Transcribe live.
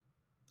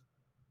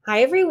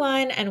Hi,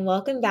 everyone, and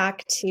welcome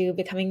back to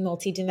Becoming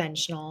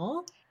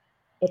Multidimensional.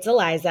 It's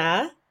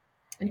Eliza,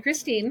 And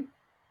Christine.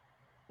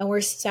 and we're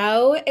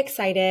so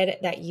excited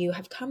that you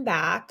have come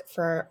back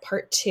for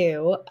part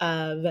two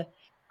of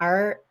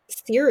our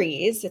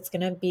series. It's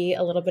going to be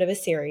a little bit of a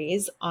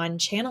series on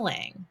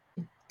channeling.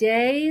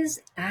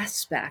 Today's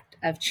aspect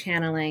of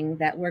channeling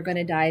that we're going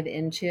to dive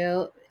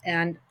into,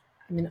 and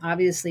I mean,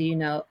 obviously,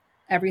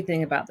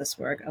 everything about this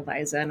work.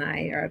 Eliza and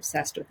I are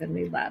obsessed with and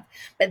we love.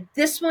 But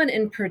this one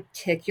in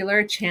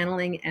particular,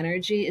 channeling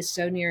energy, is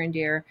so near and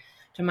dear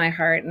to my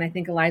heart, and I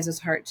think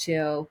Eliza's heart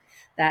too,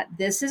 that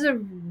this is a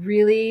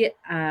really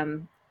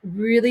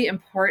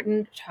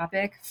important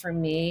topic for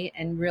me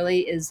and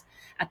really is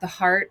at the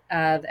heart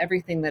of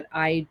everything that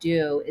I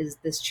do is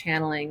this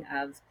channeling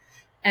of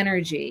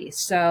energy.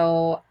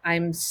 So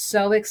I'm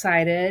so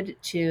excited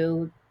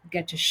to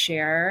get to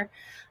share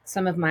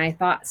some of my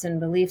thoughts and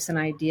beliefs and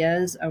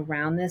ideas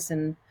around this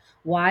and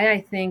why I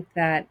think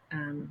that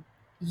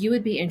you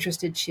would be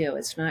interested too.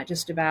 It's not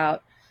just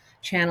about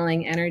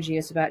channeling energy,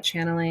 it's about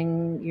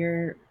channeling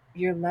your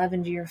love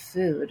into your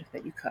food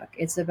that you cook.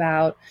 It's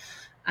about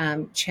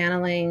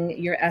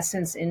channeling your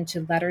essence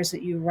into letters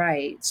that you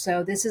write.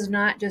 So this is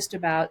not just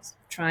about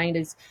trying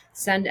to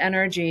send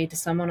energy to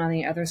someone on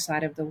the other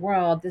side of the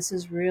world. This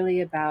is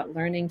really about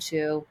learning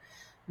to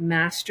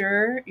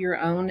master your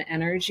own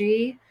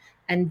energy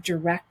and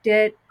direct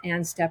it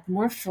and step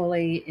more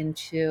fully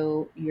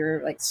into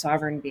your like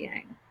sovereign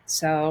being.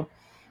 So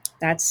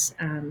that's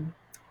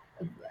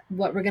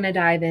what we're going to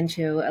dive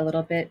into a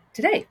little bit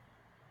today.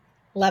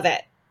 Love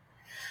it.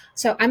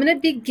 So I'm going to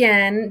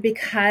begin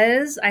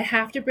because I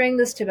have to bring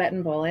this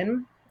Tibetan bowl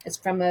in. It's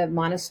from a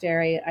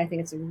monastery. I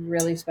think it's a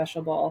really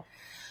special bowl.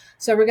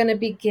 So we're going to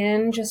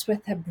begin just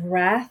with the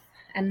breath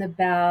and the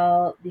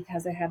bell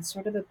because I had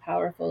sort of a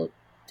powerful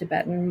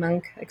Tibetan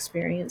monk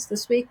experience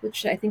this week,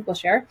 which I think we'll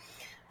share.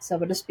 So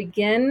we'll just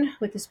begin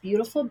with this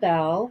beautiful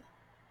bell.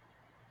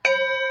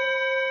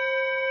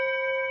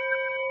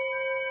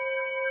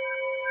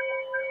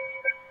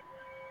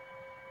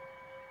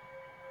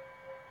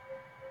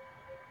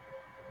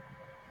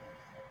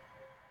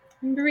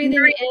 And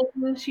breathing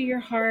into your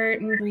heart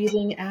and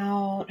breathing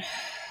out,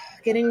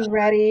 getting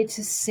ready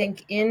to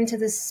sink into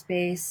the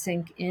space,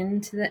 sink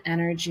into the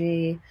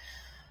energy,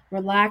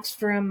 relax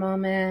for a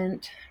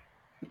moment,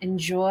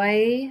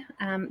 enjoy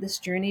this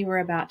journey we're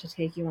about to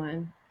take you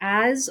on.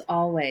 As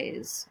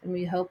always, and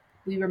we hope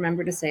we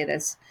remember to say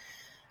this,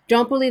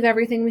 don't believe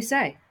everything we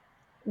say.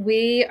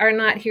 We are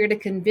not here to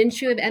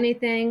convince you of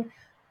anything.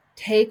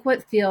 Take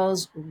what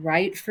feels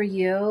right for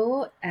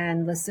you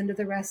and listen to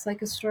the rest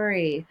like a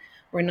story.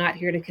 We're not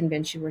here to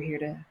convince you. We're here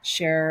to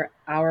share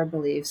our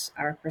beliefs,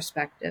 our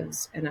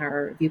perspectives, and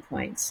our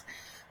viewpoints.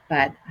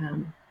 But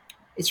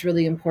it's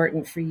really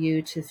important for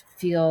you to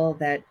feel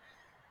that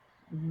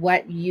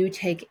what you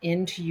take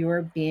into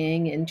your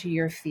being, into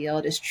your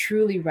field, is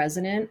truly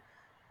resonant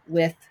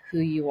with who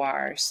you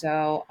are.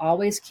 So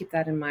always keep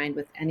that in mind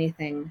with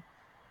anything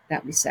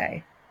that we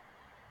say.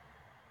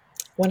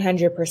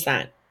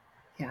 100%.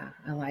 Yeah,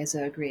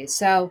 Eliza agrees.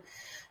 So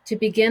to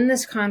begin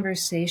this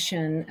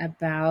conversation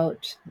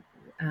about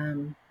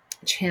um,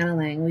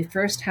 channeling, we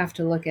first have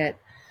to look at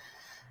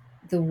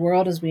the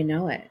world as we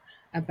know it,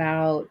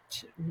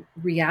 about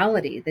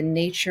reality, the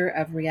nature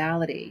of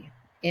reality.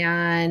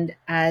 And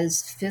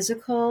as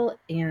physical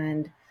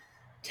and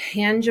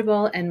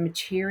tangible and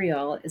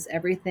material as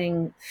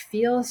everything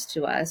feels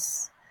to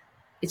us,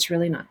 it's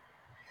really not.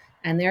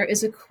 And there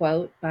is a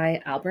quote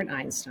by Albert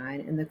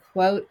Einstein, and the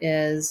quote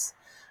is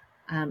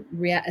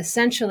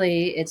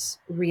essentially, it's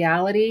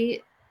reality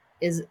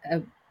is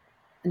an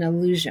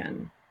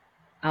illusion,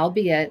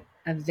 albeit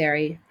a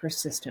very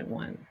persistent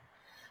one.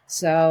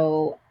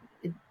 So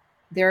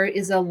there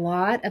is a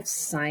lot of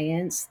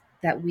science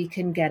that we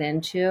can get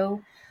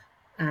into.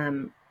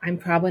 I'm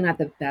probably not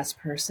the best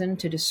person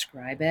to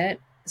describe it.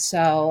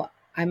 So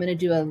I'm going to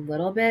do a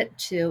little bit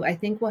to, I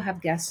think we'll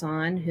have guests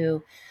on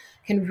who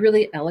can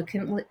really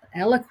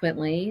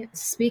eloquently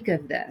speak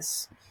of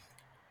this.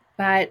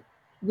 But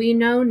we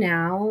know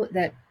now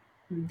that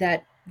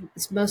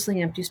it's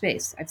mostly empty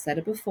space. I've said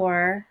it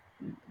before.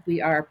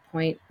 We are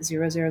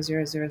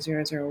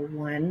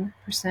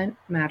 0.00000001%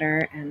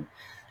 matter and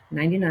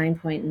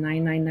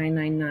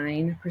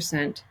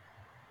 99.99999%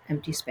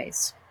 empty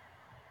space.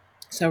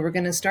 So we're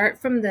going to start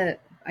from the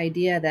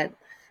idea that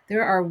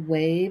there are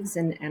waves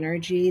and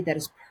energy that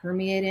is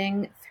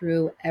permeating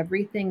through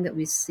everything that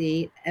we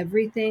see.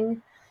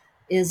 Everything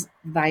is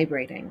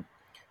vibrating.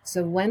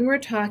 So when we're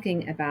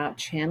talking about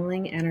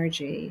channeling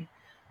energy,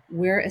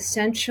 we're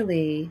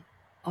essentially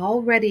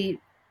already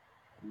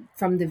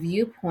from the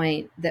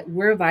viewpoint that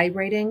we're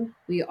vibrating,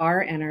 we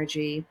are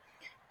energy,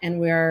 and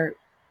we're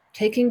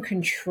taking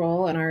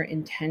control in our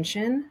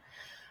intention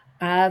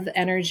of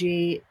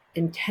energy.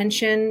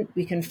 Intention,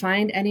 we can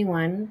find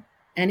anyone,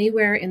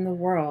 anywhere in the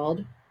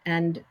world,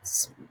 and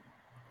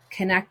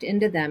connect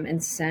into them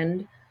and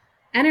send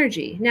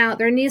energy. Now,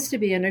 there needs to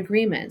be an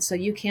agreement. So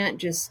you can't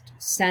just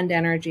send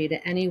energy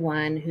to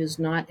anyone who's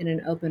not in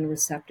an open,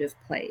 receptive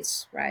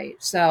place, right?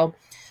 So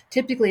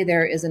typically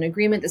there is an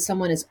agreement that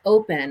someone is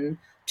open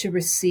to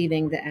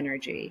receiving the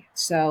energy.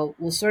 So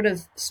we'll sort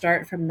of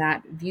start from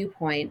that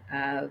viewpoint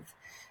of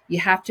you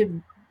have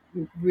to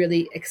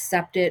really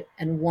accept it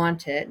and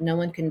want it. No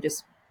one can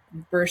just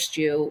burst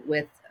you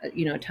with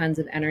tons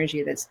of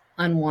energy that's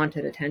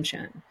unwanted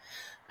attention.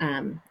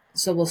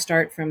 So we'll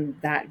start from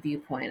that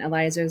viewpoint.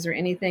 Eliza, is there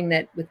anything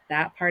that with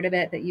that part of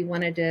it that you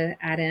wanted to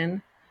add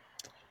in?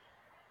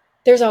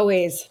 There's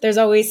always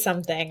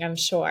something, I'm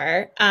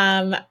sure.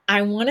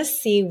 I want to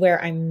see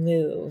where I'm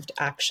moved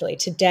actually.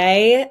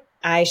 Today,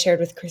 I shared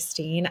with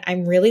Christine,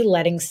 I'm really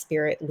letting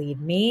spirit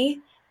lead me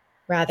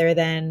rather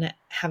than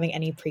having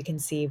any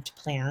preconceived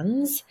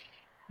plans.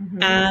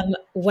 Mm-hmm.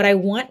 What I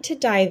want to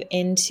dive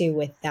into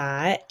with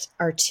that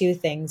are two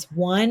things.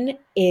 One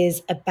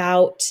is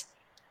about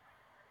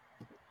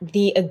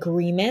the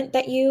agreement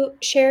that you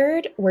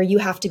shared, where you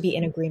have to be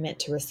in agreement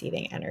to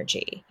receiving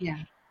energy. Yeah.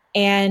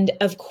 And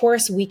of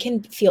course, we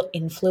can feel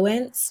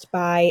influenced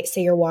by,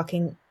 say, you're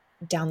walking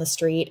down the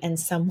street and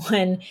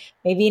someone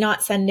maybe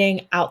not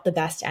sending out the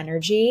best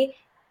energy.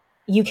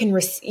 You can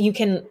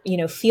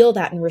feel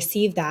that and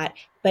receive that,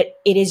 but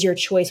it is your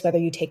choice whether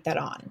you take that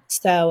on.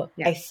 So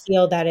I Yes.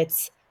 feel that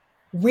it's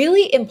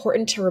really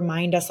important to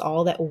remind us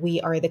all that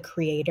we are the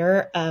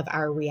creator of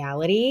our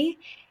reality,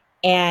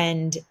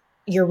 and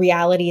your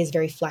reality is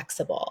very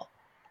flexible.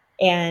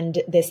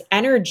 And this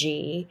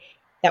energy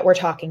that we're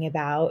talking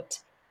about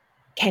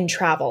can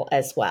travel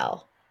as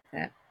well.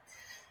 That.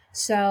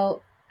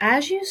 So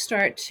as you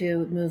start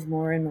to move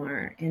more and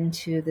more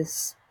into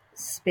this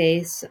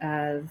space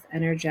of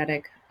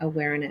energetic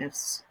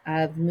awareness,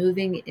 of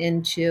moving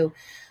into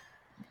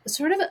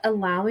sort of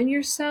allowing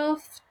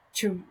yourself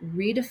to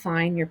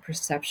redefine your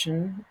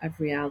perception of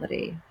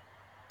reality.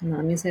 And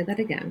let me say that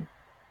again.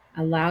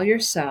 Allow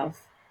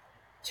yourself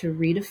to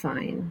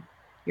redefine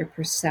your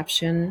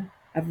perception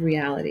of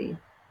reality.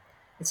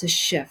 It's a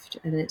shift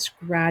and it's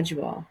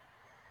gradual.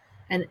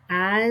 And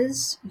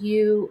as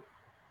you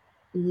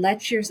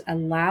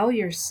allow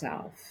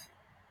yourself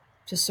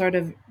to sort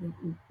of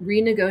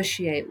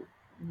renegotiate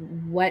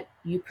what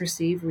you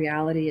perceive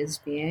reality as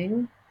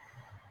being,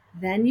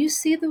 then you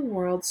see the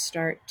world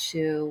start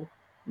to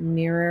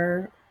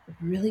mirror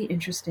really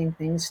interesting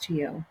things to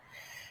you.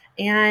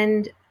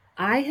 And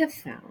I have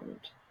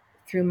found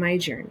through my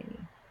journey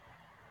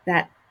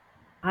that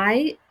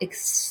I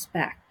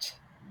expect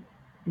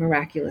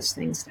miraculous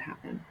things to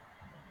happen.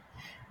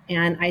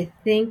 And I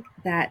think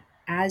that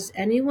as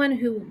anyone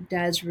who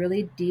does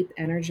really deep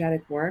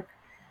energetic work,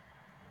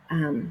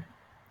 um,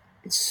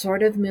 it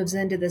sort of moves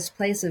into this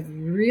place of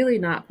really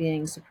not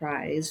being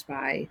surprised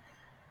by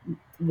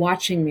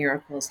watching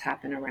miracles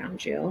happen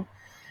around you.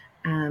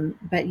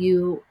 But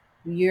you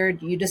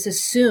just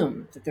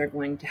assume that they're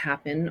going to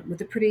happen with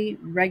a pretty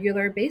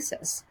regular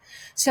basis.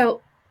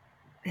 So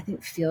I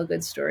think feel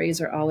good stories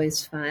are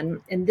always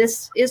fun. And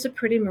this is a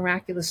pretty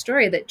miraculous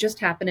story that just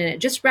happened and it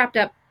just wrapped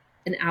up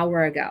an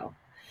hour ago.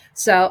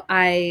 So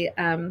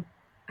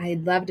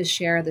I'd love to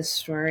share this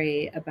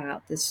story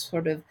about this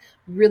sort of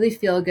really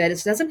feel good.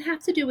 It doesn't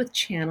have to do with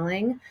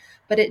channeling,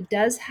 but it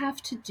does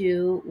have to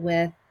do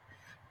with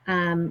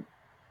um,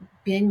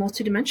 being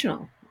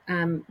multidimensional.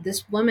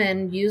 This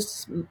woman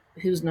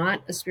who's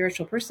not a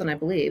spiritual person, I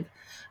believe,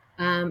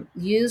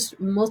 used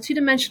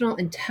multidimensional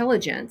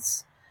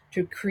intelligence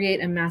to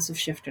create a massive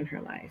shift in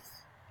her life.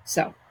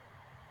 So,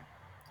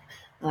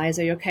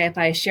 Eliza, are you okay if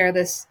I share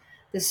this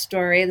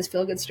story, this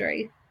feel good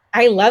story?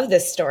 I love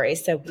this story.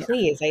 So Yeah,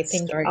 please, I this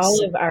think story's all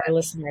so of our good.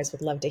 listeners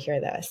would love to hear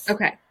this.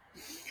 Okay,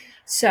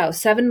 so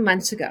 7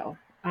 months ago,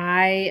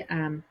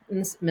 in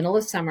the middle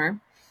of summer,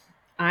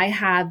 I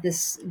have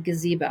this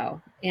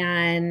gazebo,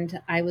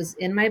 and I was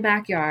in my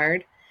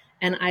backyard,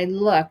 and I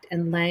looked,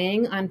 and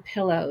laying on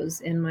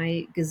pillows in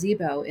my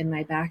gazebo in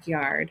my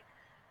backyard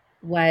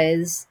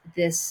was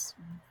this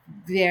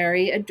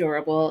very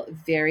adorable,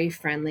 very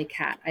friendly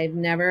cat. I've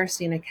never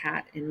seen a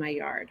cat in my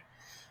yard.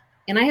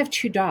 And I have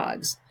two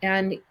dogs.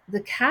 And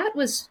the cat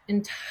was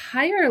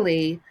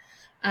entirely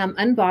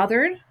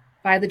unbothered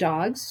by the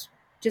dogs,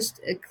 just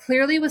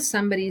clearly was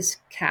somebody's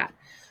cat.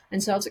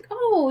 And so I was like,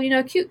 oh,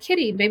 cute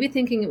kitty, maybe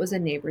thinking it was a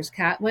neighbor's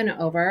cat, went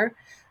over,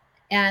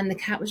 and the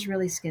cat was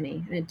really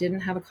skinny and it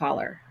didn't have a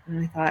collar. And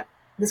I thought,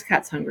 this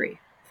cat's hungry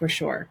for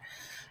sure.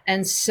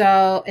 And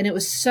it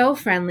was so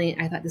friendly.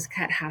 I thought this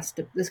cat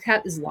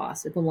is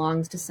lost. It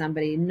belongs to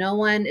somebody. No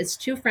one, it's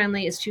too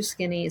friendly, it's too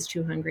skinny, it's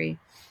too hungry.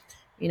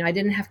 I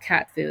didn't have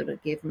cat food. I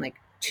gave him like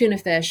tuna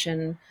fish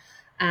and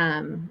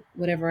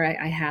whatever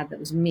I had that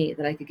was meat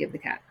that I could give the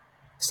cat.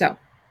 So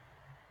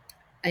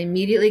I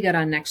immediately got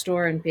on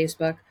Nextdoor and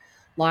Facebook,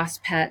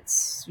 lost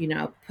pets,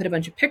 put a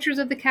bunch of pictures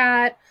of the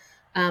cat.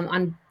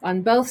 On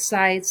both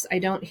sites, I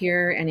don't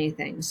hear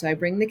anything. So I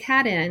bring the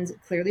cat in,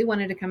 clearly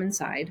wanted to come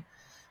inside,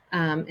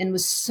 and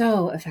was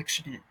so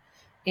affectionate.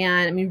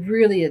 And I mean,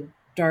 really a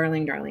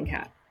darling, darling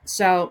cat.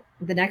 So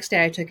the next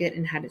day I took it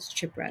and had its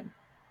chip read.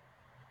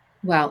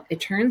 Well, it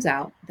turns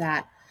out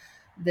that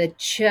the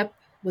chip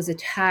was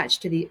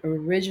attached to the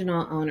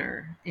original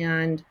owner,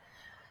 and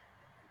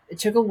it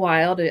took a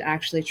while to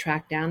actually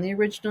track down the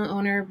original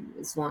owner.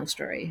 It's a long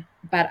story,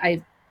 but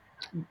I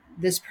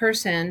this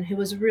person, who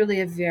was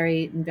really a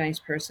very nice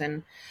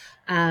person,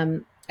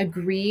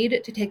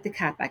 agreed to take the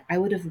cat back. I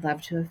would have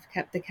loved to have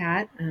kept the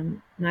cat.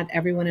 Not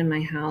everyone in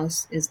my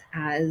house is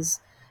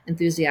as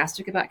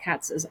enthusiastic about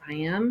cats as I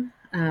am.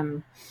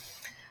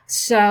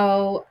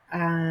 So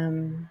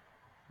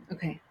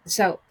Okay,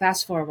 so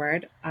fast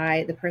forward,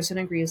 I the person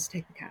agrees to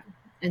take the cat,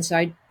 and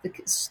so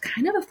it's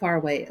kind of a far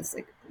away. It's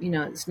like,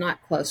 it's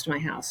not close to my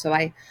house. So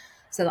I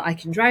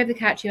can drive the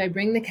cat to you. I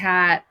bring the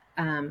cat.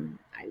 I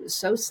was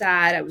so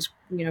sad. I was,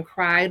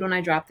 cried when I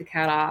dropped the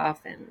cat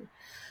off, and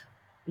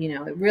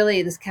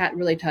this cat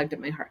really tugged at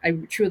my heart. I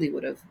truly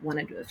would have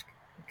wanted to have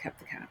kept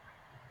the cat.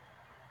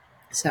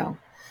 So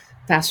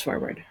fast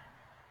forward.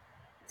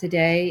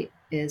 Today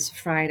is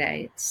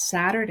Friday.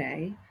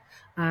 Saturday,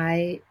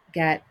 I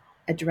get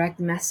a direct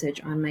message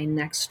on my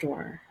next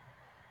door,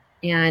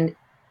 and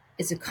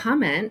it's a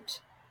comment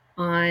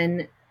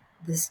on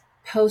this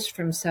post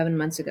from 7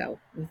 months ago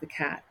with the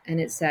cat. And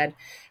it said,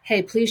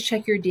 "Hey, please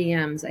check your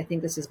DMs. I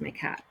think this is my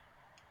cat."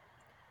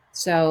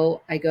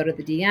 So I go to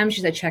the DM.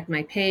 She said, "Check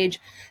my page."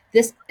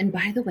 And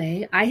by the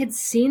way, I had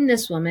seen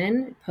this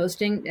woman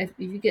posting, if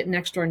you get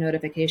next door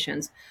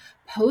notifications,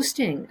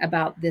 posting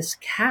about this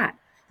cat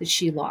that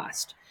she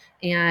lost.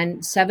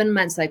 And 7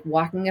 months, like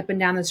walking up and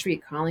down the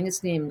street, calling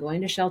its name,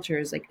 going to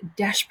shelters, like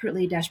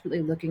desperately,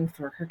 desperately looking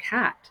for her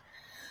cat.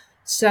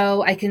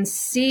 So I can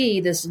see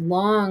this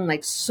long,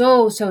 like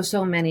so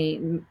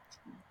many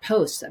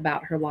posts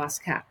about her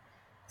lost cat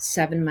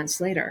 7 months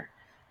later.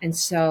 And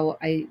so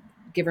I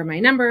give her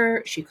my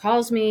number. She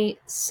calls me.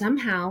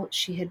 Somehow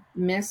she had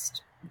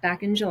missed,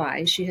 back in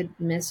July, she had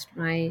missed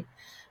my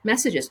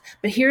messages.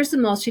 But here's the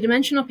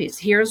multidimensional piece.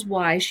 Here's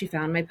why she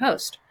found my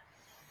post.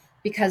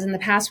 Because in the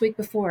past week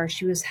before,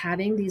 she was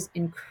having these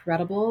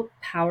incredible,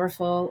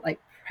 powerful, like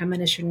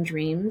premonition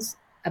dreams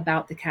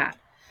about the cat.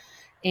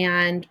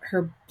 And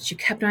she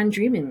kept on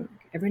dreaming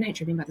every night,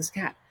 dreaming about this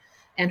cat.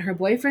 And her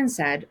boyfriend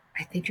said,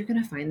 "I think you're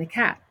going to find the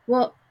cat."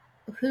 Well,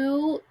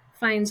 who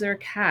finds their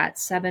cat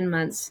 7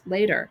 months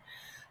later?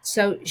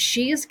 So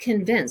she is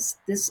convinced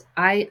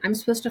I'm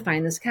supposed to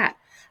find this cat.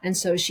 And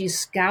so she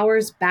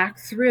scours back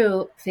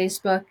through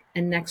Facebook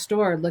and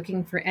Nextdoor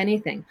looking for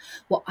anything.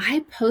 Well,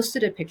 I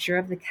posted a picture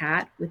of the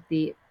cat with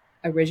the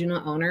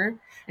original owner,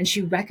 and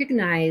she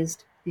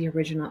recognized the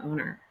original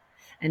owner.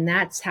 And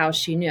that's how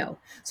she knew.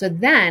 So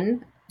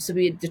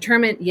we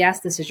determined, yes,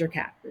 this is your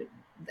cat.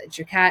 It's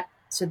your cat.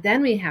 So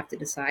then we have to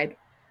decide,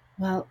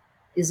 well,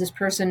 is this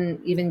person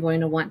even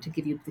going to want to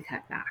give you the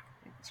cat back?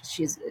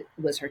 It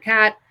was her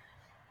cat.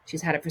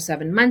 She's had it for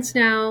 7 months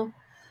now.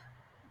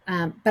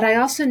 But I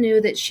also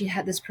knew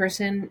that this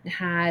person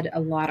had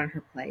a lot on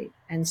her plate.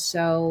 And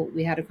so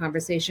we had a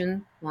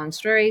conversation. Long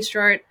story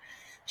short,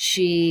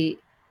 she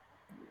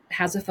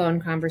has a phone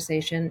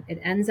conversation.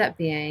 It ends up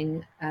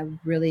being a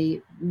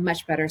really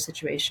much better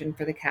situation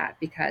for the cat,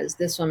 because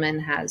this woman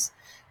has,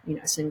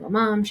 a single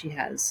mom. She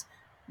has,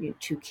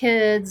 two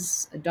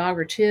kids, a dog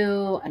or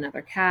two,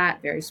 another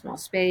cat, very small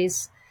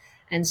space.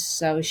 And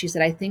so she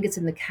said, "I think it's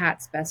in the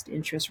cat's best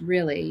interest,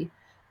 really,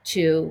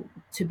 to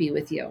be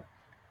with you."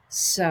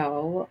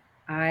 So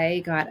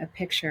I got a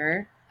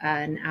picture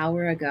an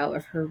hour ago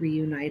of her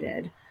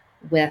reunited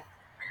with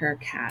her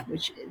cat,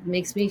 which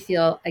makes me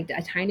feel like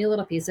a tiny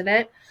little piece of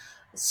it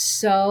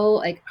so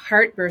like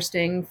heart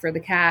bursting for the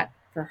cat,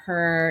 for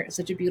her,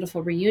 such a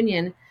beautiful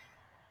reunion.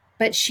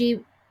 But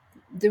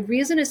the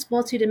reason it's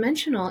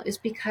multidimensional is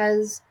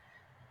because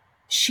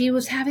she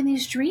was having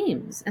these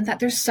dreams and that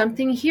there's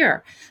something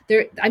here.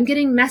 I'm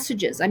getting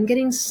messages, I'm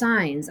getting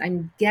signs,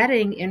 I'm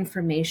getting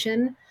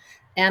information.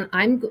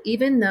 And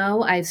even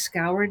though I've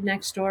scoured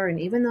Nextdoor and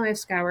even though I've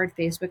scoured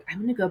Facebook, I'm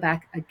going to go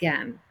back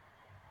again.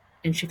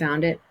 And she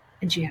found it,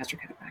 and she has her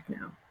cat back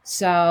now.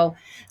 So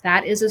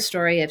that is a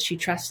story of she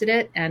trusted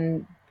it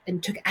and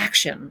took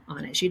action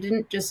on it. She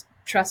didn't just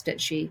trust it.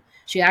 She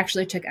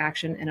actually took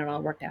action, and it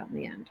all worked out in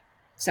the end.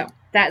 So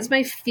that's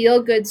my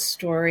feel good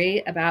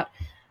story about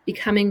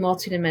becoming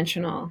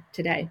multidimensional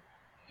today.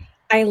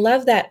 I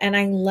love that. And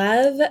I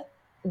love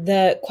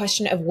the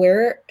question of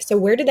where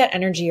did that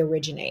energy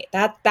originate?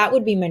 That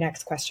would be my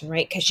next question,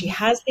 right? Because she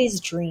has these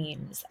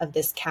dreams of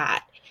this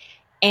cat.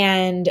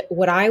 And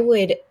what I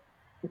would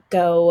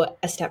go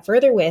a step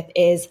further with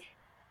is,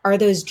 are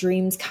those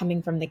dreams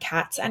coming from the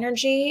cat's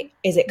energy?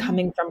 Is it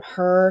coming from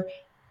her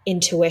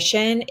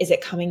intuition? Is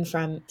it coming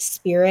from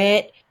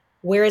spirit?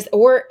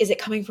 Or is it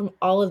coming from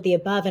all of the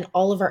above, and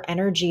all of our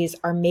energies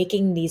are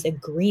making these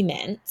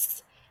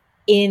agreements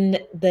in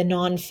the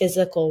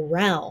non-physical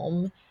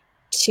realm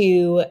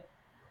to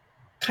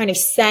kind of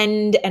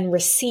send and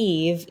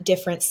receive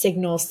different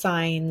signals,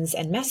 signs,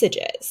 and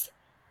messages?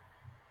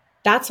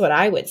 That's what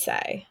I would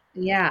say.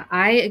 Yeah,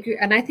 I agree.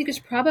 And I think it's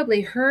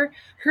probably her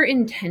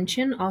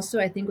intention also,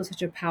 I think, was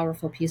such a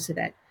powerful piece of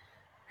it.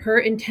 Her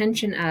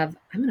intention of,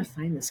 I'm going to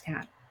find this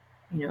cat.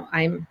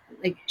 I'm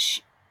like,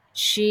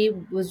 she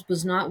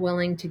was not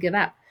willing to give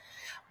up.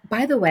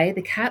 By the way,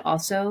 the cat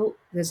also,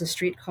 there's a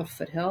street called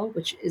Foothill,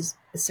 which is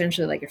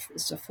essentially like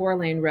it's a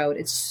 4-lane road.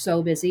 It's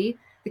so busy.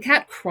 The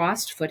cat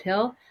crossed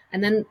Foothill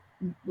and then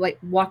like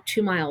walked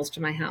 2 miles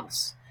to my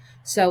house.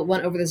 So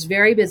went over this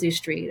very busy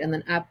street and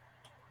then up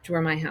to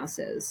where my house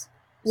is.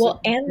 So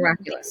Well, and the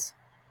miraculous.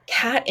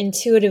 cat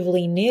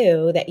intuitively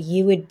knew that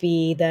you would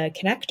be the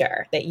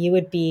connector, that you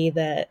would be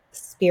the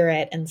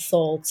spirit and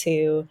soul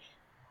to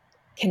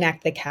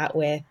connect the cat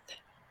with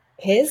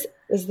his,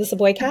 is this a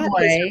boy A cat?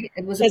 boy.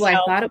 It was a His boy. I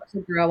help. thought it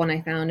was a girl when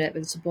I found it,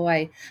 but it's a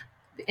boy.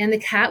 And the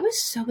cat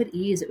was so at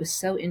ease. It was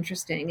so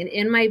interesting. And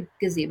in my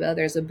gazebo,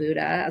 there's a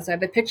Buddha. So I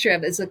have a picture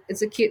of it.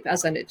 It's a cute. I'll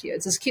send it to you.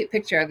 It's this cute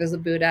picture of there's a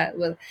Buddha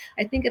with.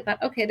 I think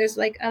about okay. There's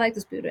like I like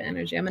this Buddha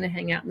energy. I'm going to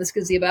hang out in this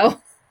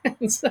gazebo.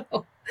 And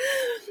so,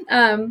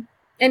 um,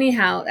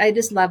 anyhow, I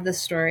just love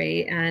this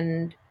story.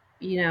 And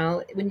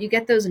when you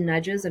get those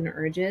nudges and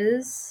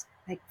urges,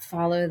 like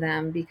follow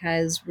them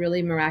because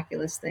really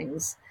miraculous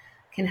things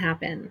can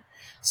happen.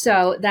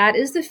 So that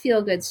is the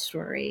feel good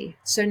story.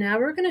 So now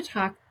we're going to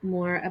talk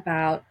more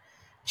about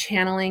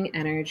channeling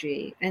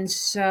energy. And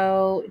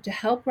so to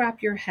help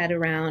wrap your head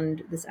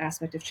around this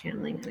aspect of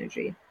channeling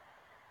energy,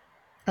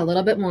 a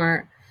little bit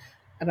more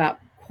about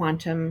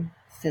quantum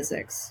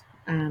physics.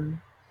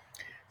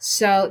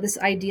 So this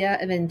idea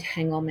of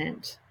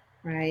entanglement,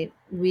 right?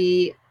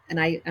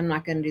 I'm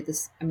not going to do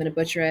this. I'm going to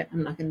butcher it.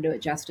 I'm not going to do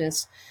it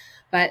justice.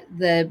 But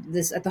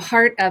this at the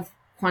heart of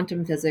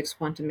quantum physics,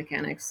 quantum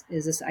mechanics,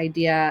 is this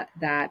idea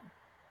that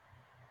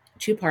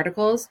two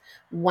particles,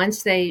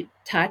 once they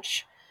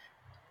touch,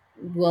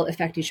 will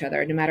affect each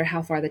other no matter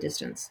how far the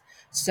distance.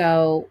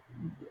 So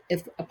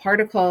if a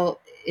particle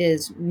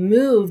is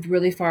moved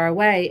really far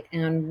away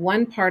and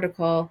one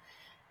particle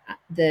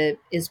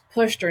is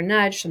pushed or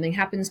nudged, something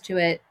happens to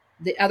it,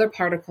 the other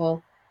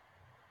particle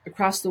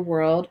across the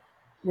world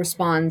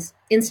responds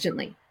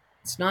instantly.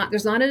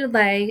 There's not a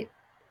delay.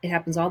 It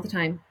happens all the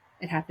time.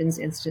 It happens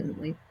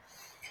instantly.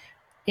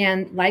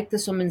 And like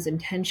this woman's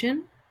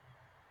intention,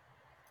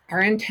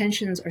 our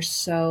intentions are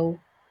so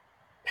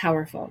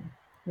powerful,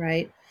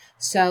 right?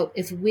 So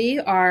if we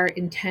are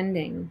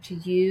intending to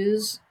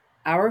use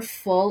our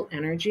full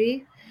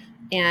energy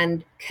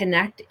and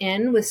connect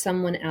in with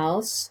someone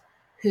else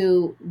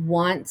who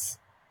wants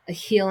a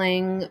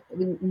healing,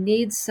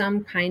 needs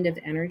some kind of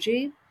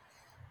energy,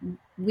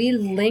 we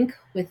link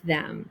with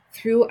them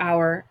through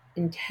our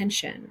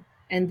intention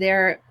and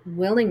their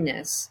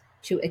willingness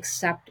to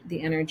accept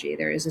the energy.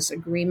 There is this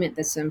agreement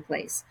that's in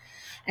place.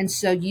 And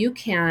so you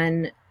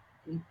can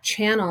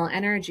channel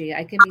energy.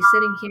 I can be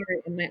sitting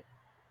here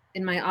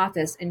in my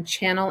office and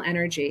channel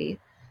energy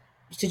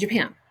to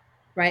Japan,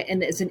 right?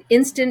 And it's an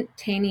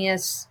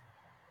instantaneous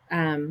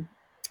um,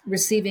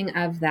 receiving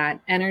of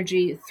that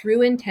energy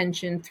through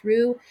intention,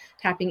 through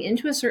tapping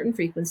into a certain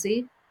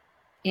frequency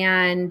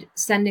and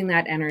sending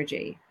that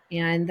energy.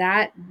 And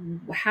that,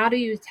 how do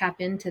you tap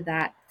into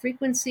that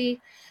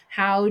frequency?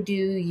 How do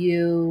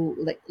you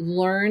like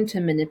learn to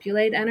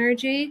manipulate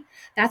energy?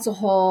 That's a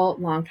whole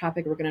long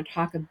topic. We're going to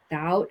talk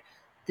about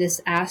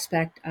this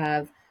aspect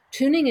of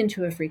tuning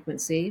into a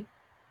frequency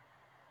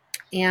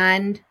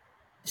and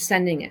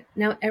sending it.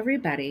 Now,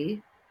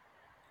 everybody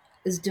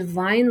is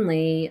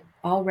divinely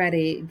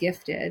already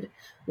gifted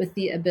with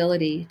the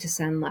ability to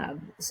send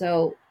love.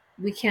 So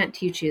we can't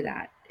teach you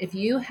that. If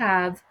you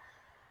have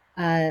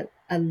a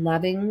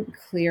loving,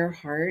 clear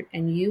heart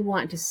and you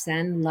want to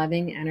send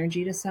loving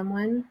energy to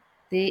someone,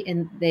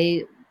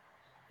 they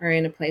are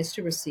in a place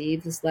to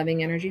receive this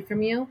loving energy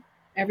from you.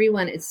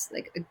 Everyone, it's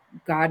like a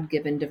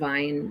God-given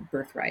divine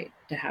birthright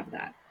to have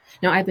that.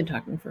 Now, I've been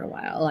talking for a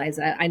while,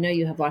 Eliza. I know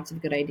you have lots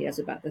of good ideas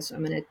about this, so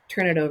I'm going to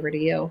turn it over to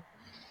you.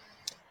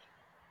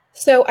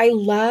 So I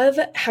love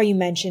how you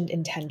mentioned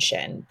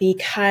intention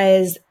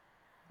because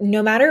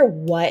no matter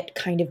what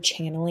kind of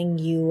channeling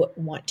you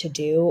want to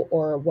do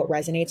or what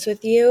resonates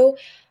with you,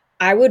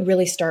 I would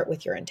really start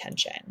with your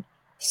intention.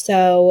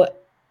 So,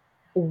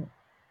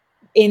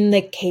 in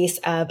the case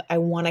of I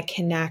want to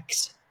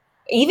connect,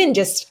 even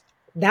just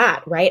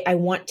that, right? I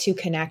want to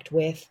connect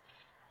with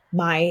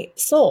my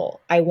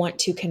soul. I want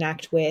to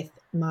connect with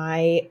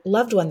my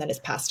loved one that has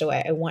passed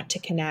away. I want to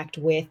connect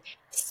with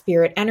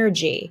spirit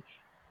energy.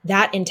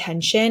 That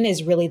intention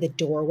is really the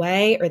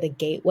doorway or the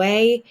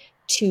gateway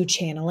to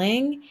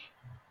channeling.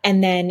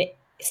 And then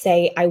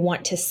say, I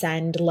want to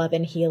send love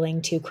and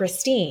healing to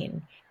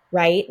Christine,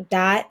 right?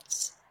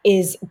 That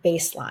is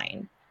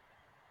baseline.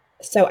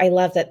 So I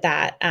love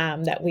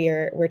that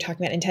we're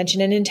talking about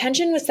intention. And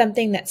intention was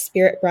something that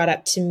spirit brought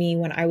up to me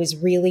when I was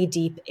really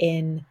deep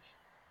in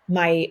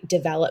my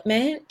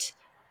development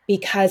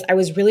because I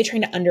was really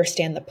trying to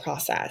understand the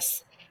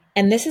process.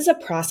 And this is a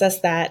process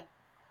that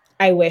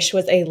I wish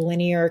was a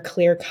linear,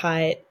 clear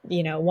cut,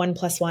 1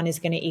 + 1 is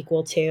going to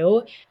equal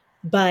 2.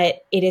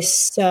 But it is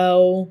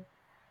so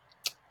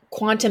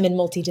quantum and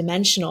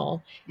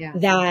multidimensional Yeah.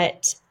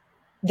 that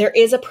there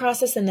is a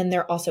process and then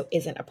there also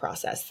isn't a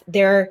process.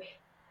 There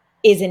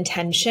is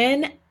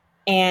intention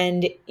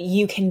and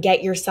you can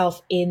get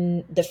yourself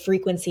in the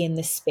frequency in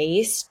the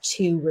space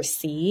to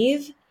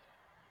receive.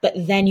 But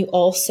then you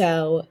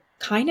also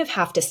kind of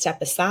have to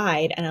step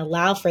aside and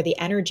allow for the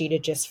energy to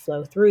just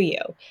flow through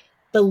you.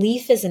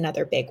 Belief is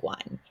another big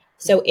one.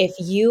 So if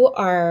you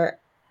are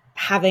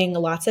having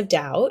lots of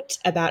doubt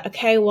about,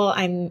 okay, well,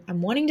 I'm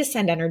wanting to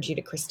send energy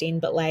to Christine,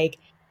 but like,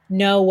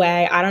 no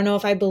way. I don't know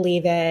if I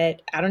believe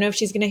it. I don't know if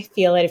she's going to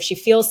feel it. If she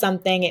feels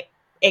something,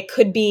 it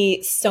could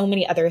be so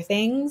many other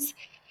things.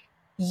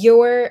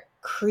 You're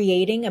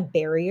creating a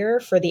barrier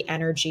for the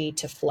energy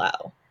to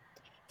flow.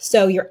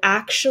 So you're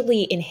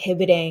actually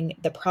inhibiting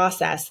the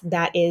process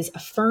that is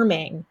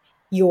affirming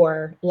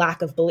your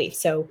lack of belief.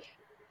 So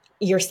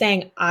you're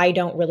saying, I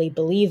don't really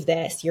believe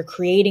this. You're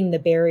creating the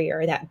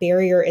barrier. That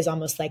barrier is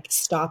almost like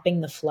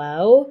stopping the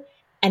flow.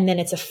 And then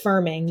it's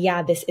affirming,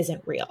 yeah, this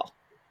isn't real.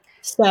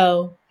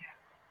 So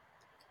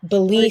Well,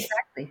 belief,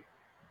 exactly.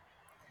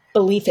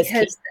 belief is key.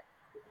 Because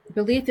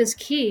belief is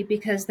key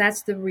because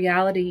that's the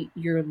reality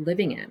you're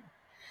living in.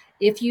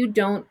 If you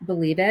don't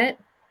believe it,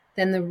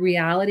 then the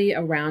reality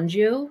around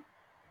you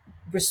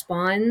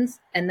responds,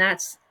 and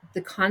that's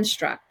the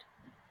construct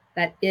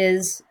that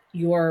is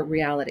your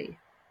reality.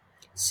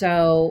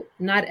 So,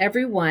 not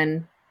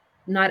everybody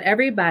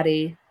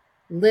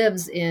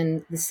lives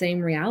in the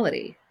same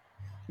reality.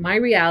 My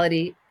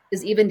reality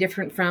is even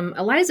different from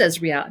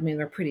Eliza's reality. I mean,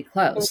 we're pretty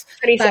close,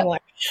 Pretty but similar.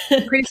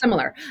 pretty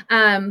similar.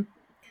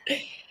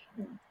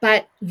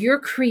 But you're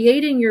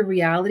creating your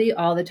reality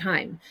all the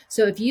time.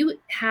 So if you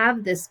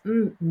have this,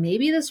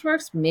 maybe this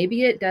works,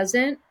 maybe it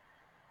doesn't,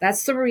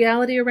 that's the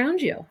reality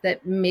around you.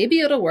 That maybe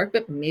it'll work,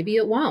 but maybe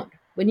it won't.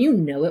 When you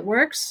know it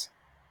works,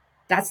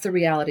 that's the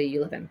reality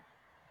you live in.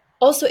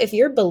 Also, if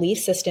your belief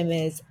system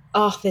is,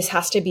 oh, this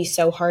has to be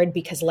so hard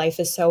because life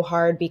is so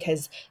hard,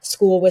 because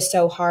school was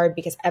so hard,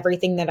 because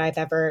everything that I've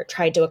ever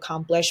tried to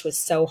accomplish was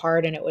so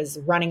hard and it was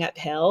running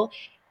uphill,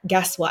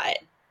 guess what?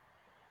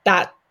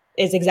 That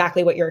is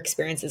exactly what your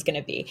experience is going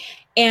to be.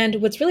 And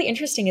what's really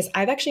interesting is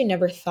I've actually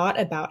never thought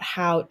about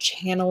how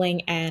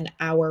channeling and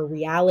our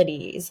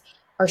realities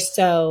are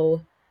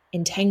so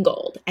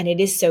entangled. And it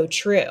is so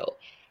true.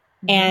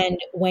 Mm-hmm. And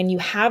when you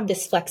have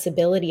this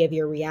flexibility of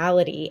your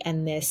reality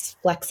and this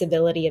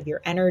flexibility of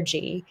your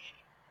energy,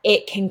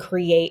 it can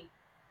create,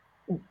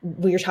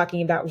 we are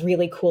talking about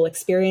really cool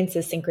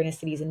experiences,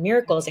 synchronicities, and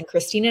miracles. And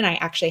Christine and I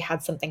actually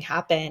had something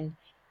happen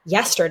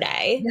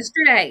yesterday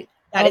Yesterday,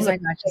 that oh is a my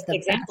gosh, it's perfect the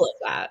example of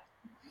best. that.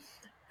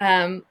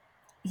 Um,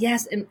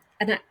 yes, and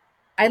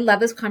I love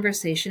this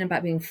conversation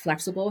about being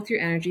flexible with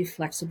your energy,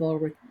 flexible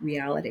with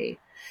reality,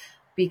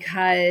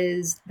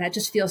 because that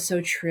just feels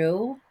so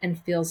true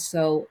and feels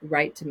so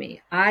right to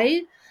me.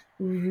 I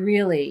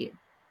really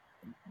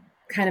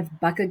kind of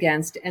buck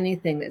against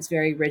anything that's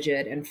very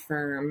rigid and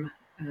firm.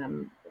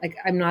 Like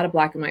I'm not a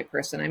black and white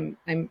person.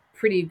 I'm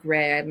pretty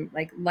gray. I'm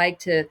like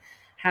to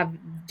have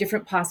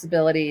different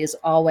possibilities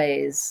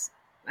always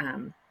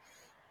um,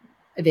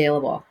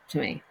 available to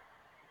me,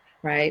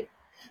 right?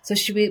 So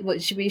should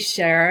we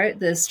share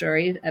the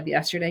story of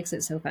yesterday because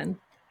it's so fun?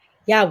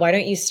 Yeah, why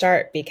don't you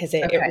start? Because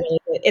it Okay. really,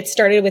 it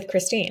started with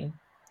Christine.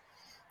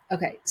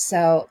 Okay.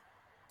 So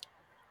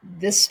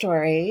this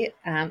story,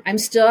 I'm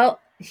still.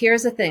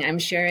 Here's the thing. I'm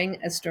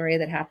sharing a story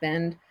that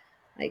happened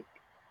like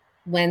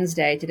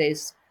Wednesday.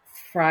 Today's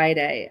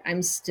Friday.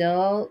 I'm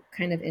still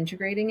kind of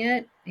integrating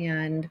it,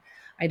 and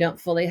I don't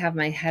fully have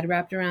my head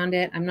wrapped around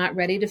it. I'm not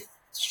ready to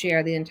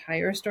share the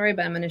entire story,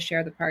 but I'm going to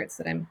share the parts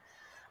that I'm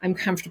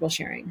comfortable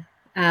sharing.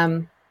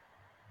 Um,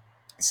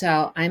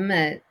 so I'm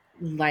a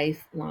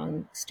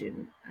lifelong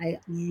student. I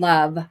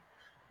love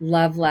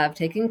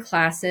taking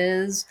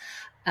classes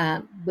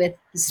with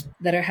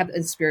that are have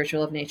a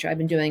spiritual of nature. I've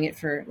been doing it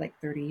for like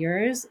 30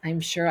 years. I'm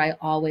sure I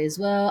always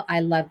will. I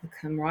love the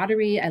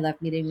camaraderie. I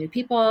love meeting new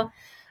people.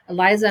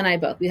 Eliza and I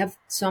both. We have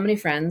so many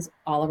friends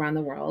all around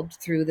the world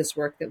through this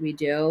work that we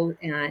do,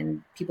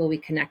 and people we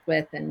connect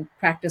with and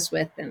practice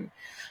with, and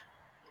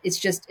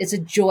it's a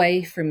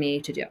joy for me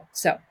to do.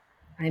 So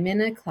I'm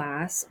in a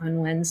class on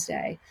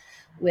Wednesday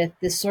with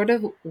this sort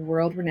of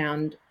world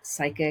renowned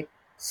psychic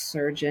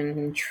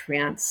surgeon,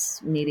 trance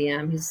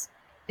medium. He's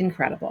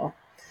incredible.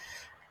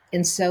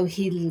 And so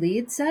he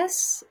leads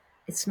us,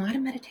 it's not a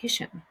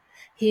meditation.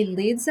 He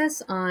leads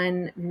us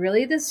on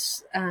really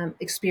this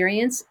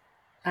experience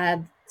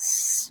of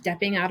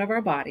stepping out of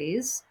our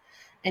bodies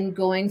and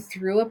going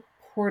through a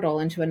portal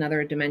into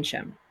another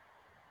dimension.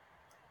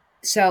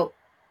 So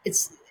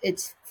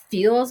it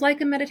feels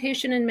like a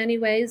meditation in many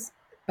ways,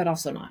 but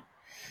also not.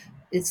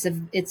 It's a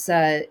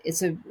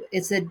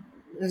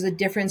there's a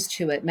difference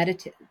to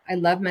it. I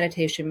love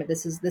meditation, but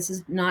this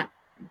is not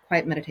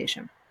quite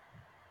meditation.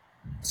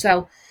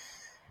 So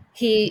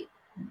he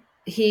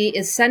he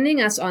is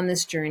sending us on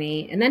this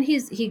journey, and then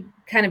he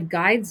kind of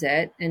guides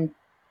it and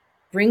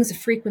brings a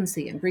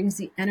frequency and brings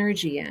the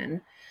energy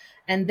in,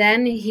 and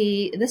then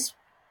he this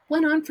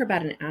went on for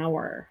about an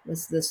hour.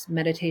 Was this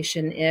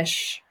meditation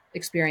ish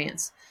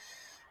experience?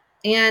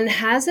 And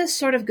has us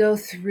sort of go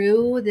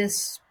through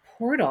this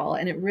portal,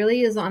 and it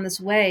really is on this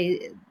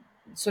way,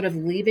 sort of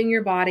leaving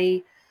your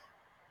body,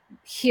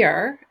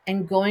 here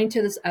and going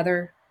to this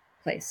other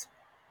place.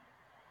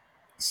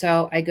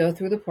 So I go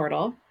through the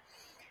portal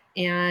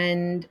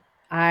and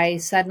I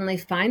suddenly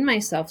find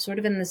myself sort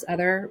of in this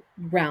other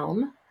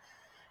realm.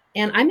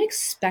 And I'm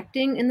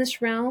expecting in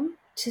this realm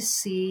to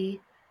see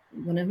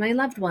one of my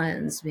loved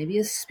ones, maybe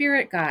a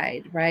spirit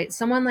guide, right?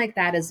 Someone like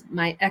that is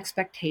my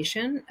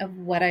expectation of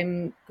what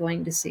I'm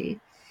going to see.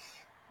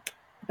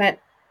 But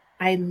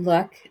I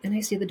look and I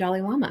see the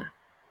Dalai Lama.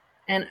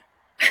 And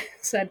I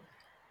said,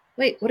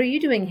 wait, what are you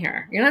doing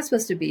here? You're not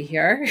supposed to be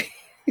here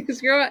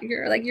because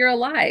you're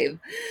alive.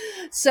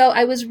 So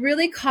I was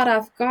really caught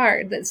off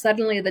guard that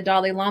suddenly the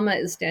Dalai Lama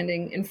is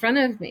standing in front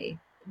of me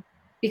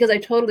because I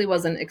totally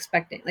wasn't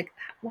expecting. Like,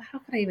 well, how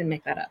could I even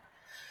make that up?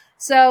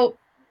 So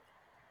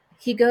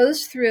he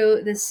goes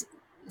through this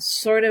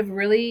sort of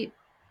really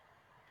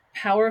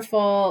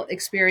powerful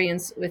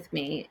experience with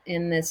me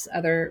in this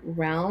other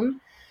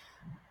realm.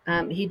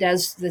 He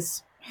does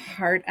this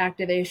heart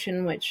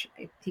activation, which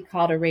he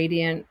called a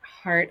radiant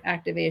heart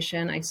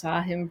activation. I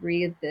saw him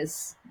breathe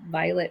this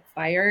violet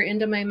fire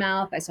into my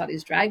mouth. I saw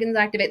these dragons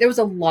activate. There was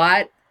a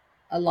lot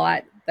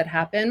that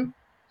happened.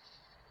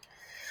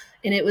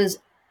 And it was,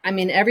 I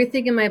mean,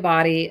 everything in my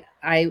body,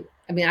 I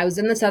mean, I was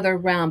in this other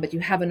realm, but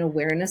you have an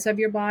awareness of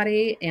your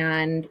body.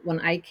 And when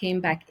I came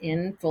back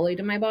in fully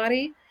to my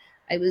body,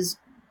 I was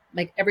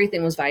like,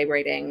 everything was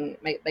vibrating.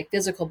 My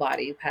physical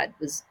body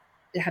was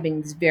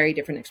having this very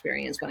different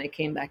experience when I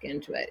came back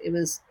into it. It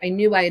was, I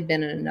knew I had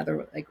been in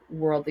another like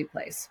worldly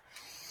place.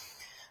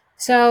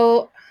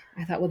 So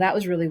I thought, well, that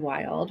was really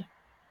wild.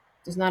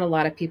 There's not a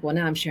lot of people,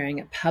 now I'm sharing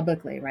it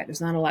publicly, right?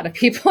 There's not a lot of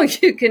people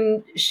you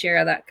can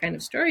share that kind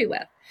of story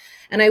with.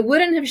 And I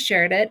wouldn't have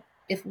shared it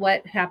if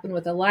what happened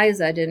with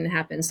Eliza didn't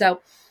happen.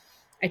 So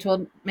I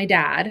told my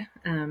dad,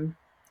 and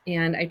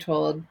I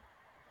told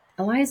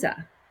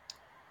Eliza.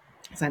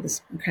 So I had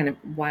this kind of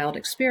wild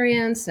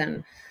experience,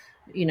 and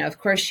of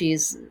course,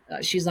 she's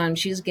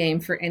game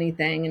for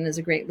anything, and is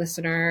a great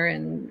listener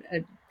and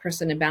a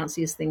person to bounce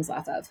these things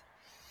off of.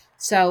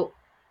 So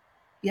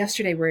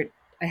yesterday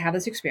I have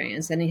this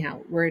experience. Anyhow,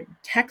 we're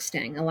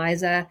texting.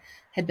 Eliza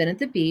had been at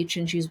the beach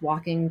and she's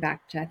walking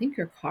back to, I think,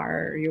 your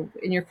car,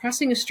 and you're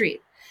crossing a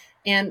street.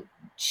 And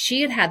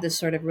she had this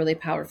sort of really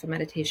powerful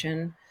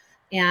meditation.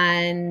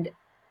 And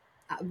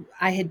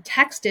I had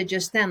texted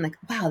just then, like,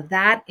 wow,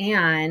 that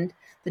and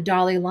the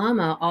Dalai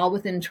Lama all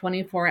within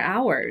 24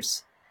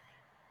 hours.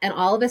 And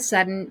all of a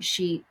sudden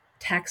she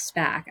texts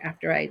back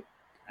after I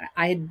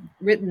had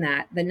written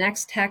that. The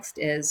next text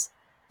is,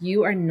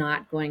 you are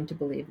not going to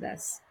believe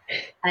this.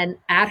 And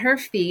at her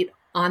feet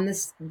on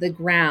the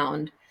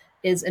ground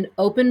is an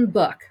open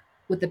book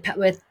with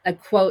a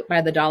quote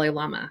by the Dalai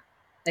Lama.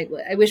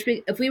 I wish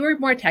if we were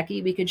more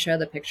techie, we could show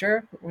the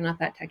picture. But we're not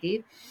that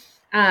techie.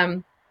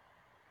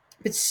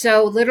 But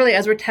so literally,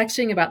 as we're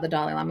texting about the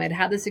Dalai Lama, I'd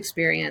had this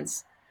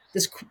experience,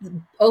 this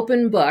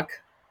open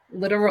book,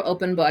 literal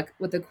open book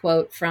with a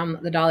quote from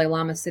the Dalai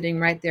Lama sitting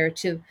right there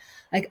to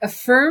like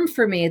affirm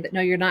for me that no,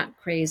 you're not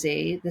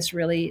crazy. This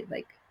really,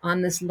 like,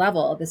 on this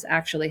level, this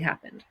actually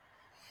happened.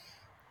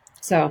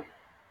 So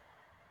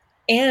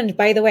And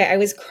by the way, I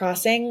was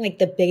crossing like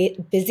the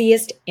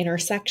busiest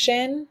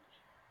intersection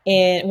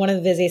in one of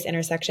the busiest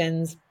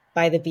intersections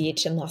by the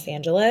beach in Los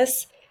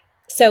Angeles.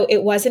 So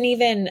it wasn't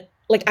even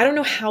like, I don't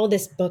know how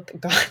this book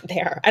got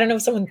there. I don't know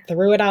if someone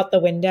threw it out the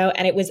window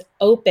and it was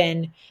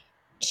open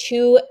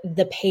to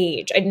the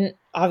page. I didn't,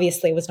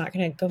 obviously was not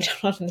going to go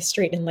down on the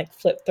street and like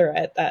flip through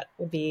it. That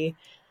would be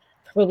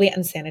probably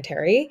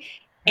unsanitary.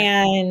 right.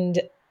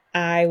 And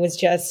I was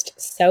just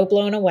so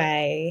blown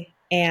away.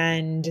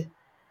 And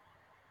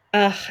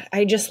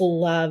I just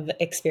love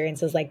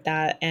experiences like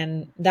that.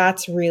 And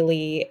that's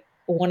really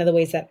one of the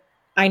ways that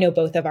I know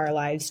both of our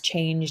lives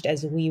changed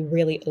as we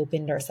really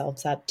opened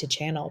ourselves up to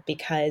channel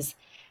because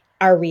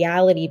our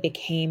reality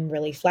became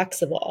really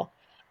flexible.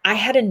 I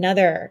had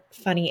another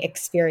funny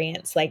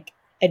experience, like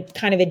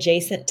kind of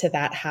adjacent to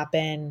that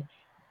happen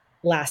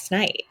last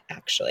night, Oh,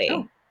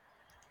 actually.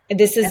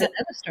 This and is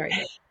another story.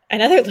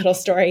 another little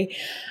story.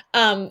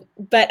 And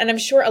I'm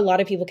sure a lot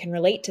of people can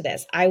relate to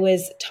this. I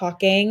was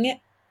talking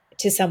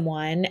to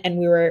someone and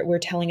we're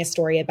telling a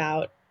story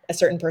about a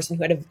certain person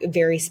who had a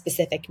very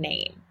specific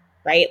name,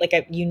 right? Like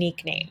a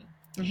unique name.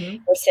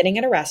 Mm-hmm. We're sitting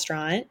at a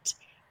restaurant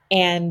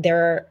and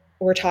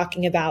we're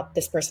talking about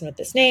this person with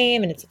this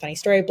name and it's a funny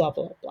story, blah,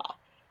 blah, blah.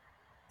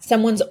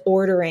 Someone's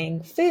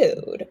ordering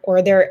food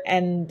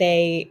and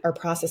they are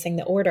processing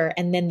the order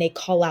and then they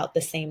call out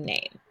the same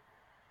name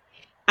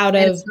out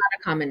And of it's not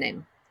a common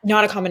name.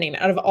 not a common name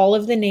out of all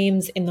of the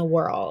names in the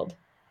world.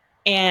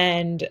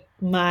 And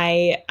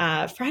my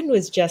friend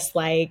was just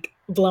like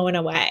blown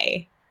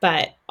away.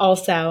 But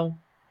also,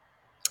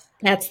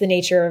 that's the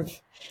nature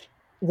of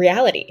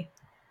reality,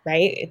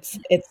 right?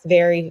 It's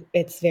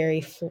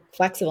very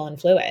flexible and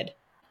fluid.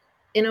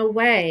 In a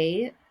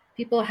way,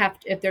 people have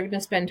to, if they're going to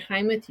spend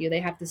time with you,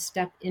 they have to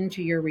step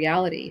into your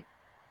reality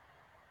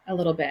a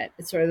little bit.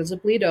 It's sort of, there's a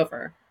bleed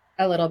over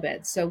a little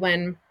bit. So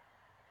when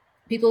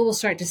people will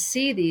start to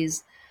see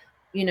these,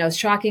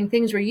 shocking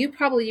things where you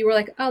were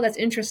like, oh, that's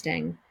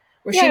interesting.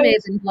 Or Yeah, she may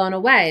have been blown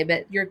away,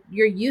 but you're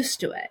used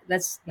to it. yeah,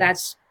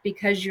 That's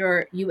because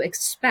you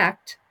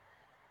expect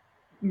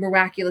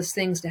miraculous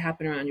things to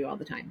happen around you all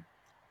the time.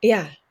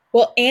 yeah.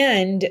 Well,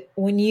 and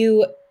when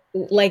you,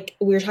 like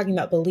we were talking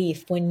about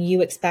belief, when you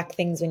expect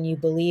things, when you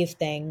believe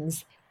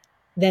things,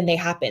 then they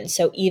happen.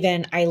 So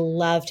even I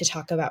love to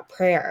talk about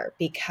prayer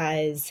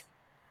because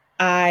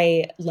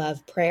I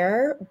love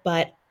prayer,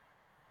 but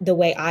the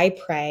way I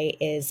pray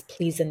is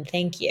please and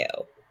thank you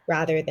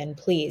rather than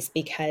please,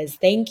 because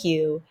thank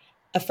you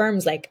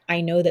affirms, like,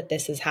 I know that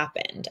this has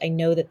happened. I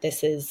know that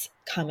this is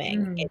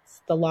coming. Mm,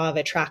 It's the law of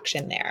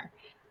attraction there.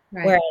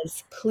 right.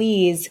 Whereas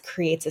please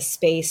creates a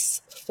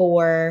space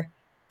for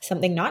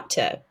something not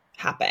to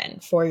happen,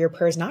 for your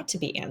prayers not to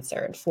be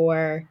answered,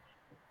 for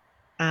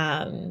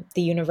the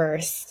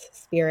universe,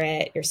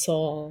 spirit, your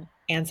soul,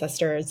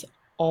 ancestors,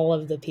 all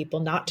of the people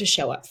not to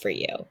show up for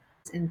you.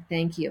 And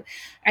thank you.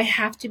 I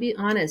have to be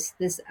honest.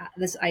 This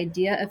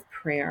idea of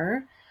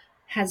prayer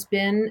has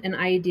been an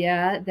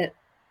idea that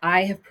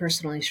I have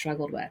personally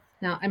struggled with.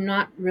 Now, I'm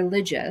not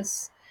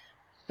religious,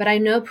 but I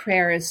know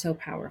prayer is so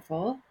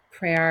powerful.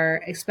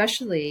 Prayer,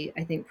 especially,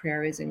 I think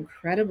prayer is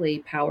incredibly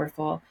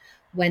powerful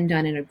when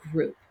done in a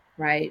group,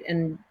 right?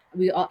 And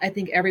I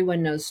think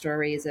everyone knows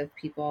stories of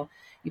people.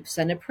 You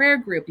send a prayer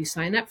group, you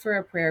sign up for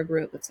a prayer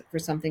group for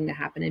something to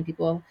happen, and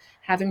people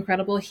have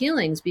incredible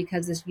healings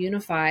because this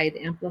unified,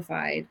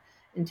 amplified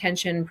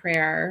intention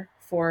prayer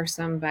for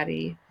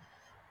somebody.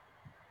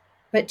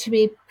 But to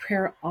me,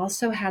 prayer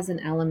also has an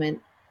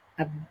element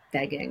of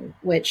begging,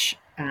 which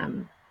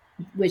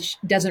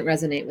doesn't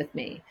resonate with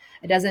me.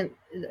 It doesn't,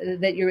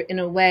 that you're in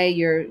a way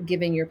you're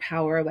giving your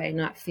power away,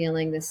 not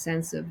feeling this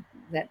sense of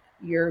that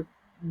you're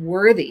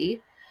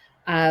worthy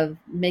of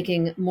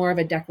making more of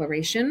a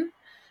declaration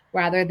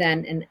rather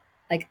than an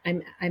like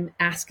I'm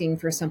asking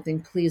for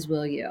something, please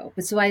will you.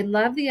 But so I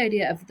love the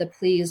idea of the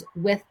please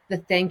with the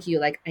thank you,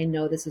 like I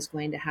know this is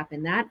going to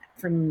happen. That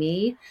for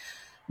me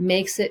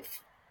makes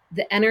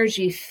the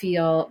energy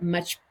feel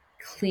much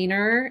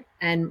cleaner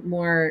and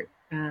more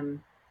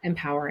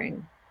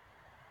empowering.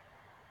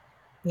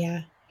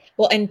 Yeah.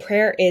 Well, and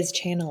prayer is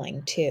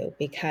channeling too,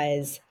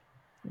 because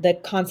the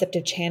concept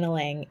of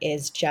channeling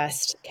is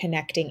just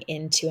connecting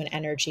into an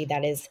energy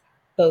that is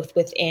both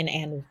within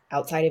and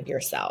outside of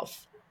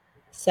yourself.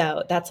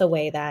 So that's a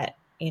way that,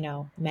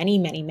 many,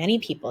 many, many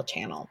people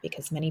channel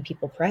because many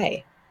people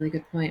pray. Really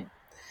good point.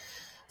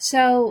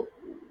 So,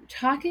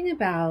 talking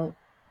about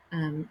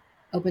um,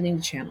 opening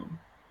the channel,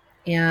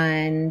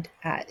 and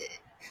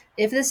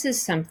if this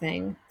is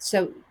something,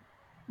 so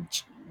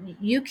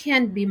you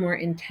can be more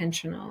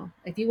intentional.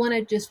 If you want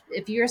to just,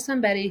 if you're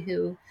somebody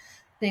who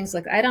thinks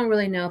like, I don't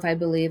really know if I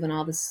believe in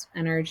all this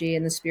energy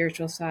and the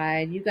spiritual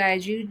side, you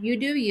guys, you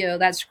do you.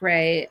 That's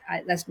great.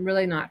 That's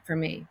really not for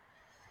me.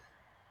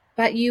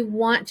 But you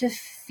want to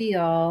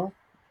feel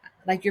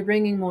like you're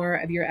bringing more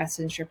of your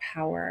essence, your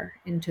power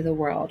into the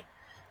world.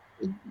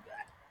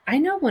 I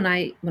know when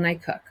I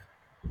cook,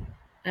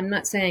 I'm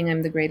not saying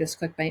I'm the greatest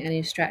cook by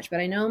any stretch, but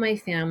I know my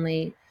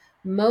family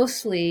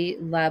mostly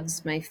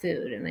loves my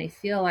food, and I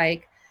feel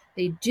like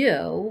they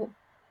do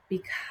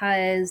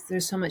because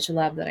there's so much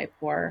love that I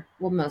pour.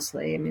 Well,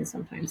 mostly. I mean,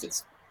 sometimes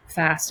it's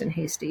fast and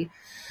hasty,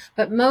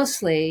 but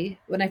mostly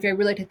when I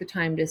really take the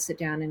time to sit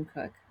down and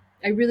cook,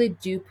 I really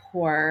do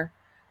pour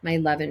my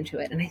love into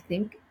it. And I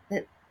think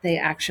that they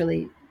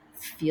actually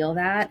feel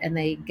that and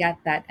they get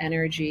that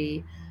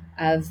energy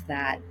of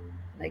that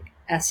like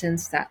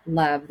essence, that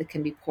love that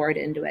can be poured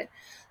into it.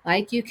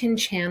 Like you can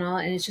channel,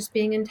 and it's just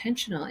being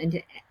intentional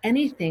into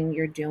anything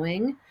you're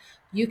doing.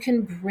 You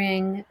can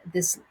bring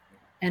this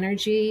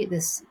energy,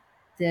 this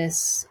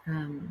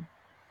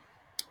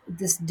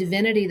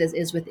divinity that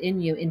is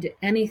within you into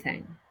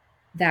anything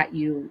that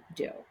you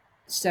do.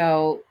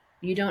 So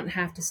you don't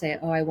have to say,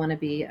 "Oh, I want to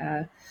be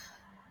a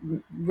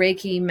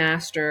Reiki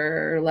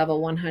master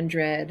level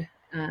 100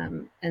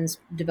 and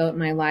devote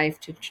my life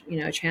to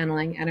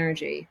channeling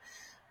energy."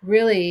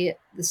 Really,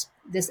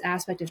 this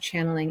aspect of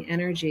channeling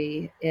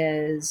energy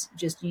is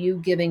just you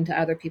giving to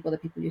other people, the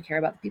people you care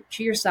about, the people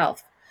to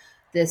yourself,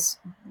 this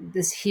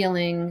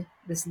healing,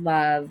 this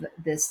love,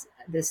 this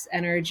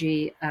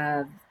energy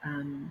of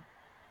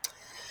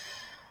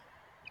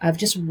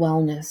just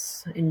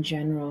wellness in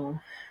general,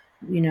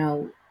 you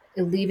know,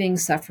 leaving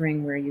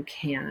suffering where you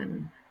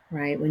can,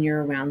 right? When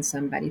you're around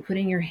somebody,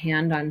 putting your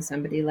hand on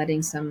somebody,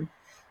 letting some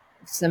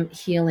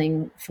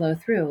healing flow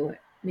through.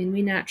 I mean,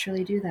 we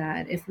naturally do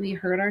that. If we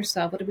hurt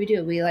ourselves, what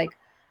do? We like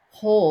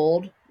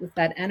hold with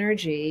that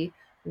energy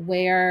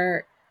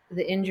where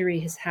the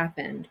injury has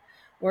happened.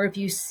 Or if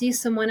you see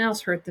someone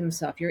else hurt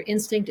themselves, your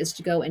instinct is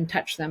to go and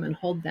touch them and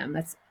hold them.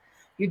 That's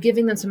You're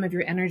giving them some of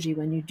your energy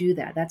when you do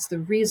that. That's the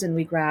reason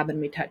we grab and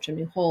we touch and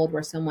we hold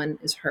where someone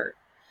is hurt.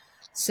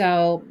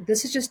 So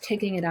this is just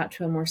taking it out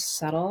to a more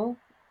subtle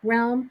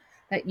realm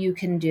that you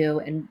can do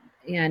and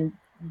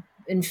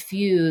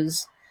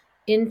infuse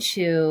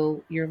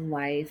into your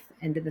life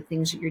and to the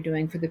things that you're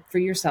doing for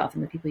yourself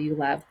and the people you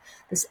love,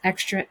 this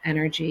extra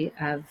energy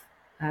of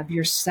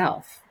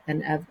yourself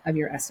and of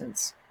your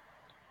essence.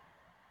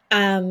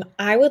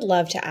 I would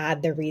love to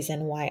add the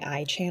reason why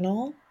I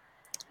channel,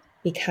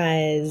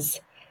 because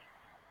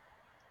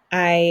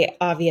I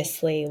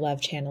obviously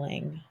love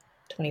channeling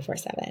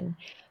 24/7. Mm-hmm.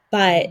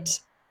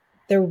 But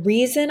the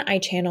reason I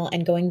channel,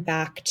 and going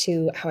back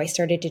to how I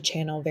started to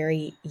channel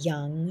very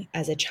young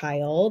as a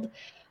child,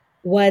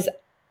 was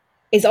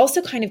is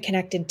also kind of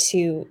connected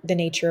to the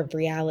nature of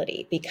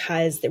reality,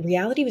 because the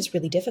reality was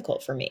really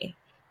difficult for me.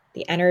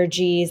 The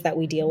energies that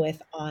we deal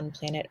with on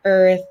planet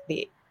Earth,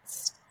 the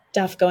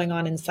stuff going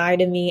on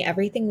inside of me,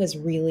 everything was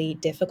really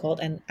difficult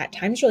and at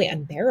times really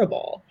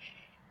unbearable.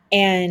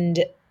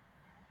 And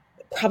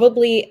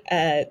probably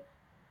a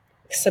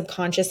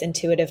subconscious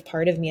intuitive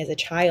part of me as a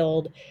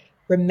child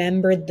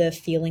remembered the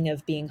feeling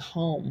of being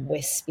home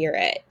with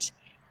spirit.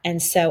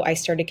 And so I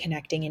started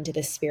connecting into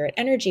the spirit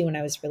energy when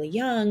I was really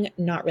young,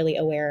 not really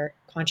aware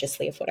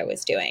consciously of what I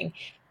was doing.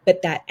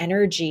 But that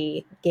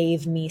energy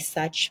gave me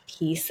such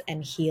peace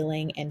and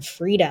healing and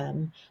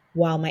freedom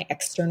while my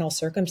external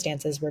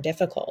circumstances were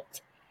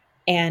difficult.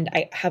 And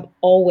I have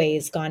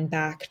always gone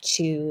back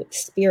to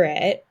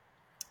spirit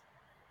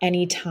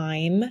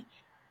anytime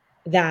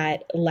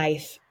that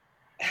life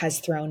has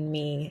thrown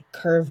me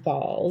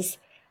curveballs.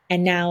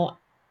 And now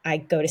I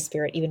go to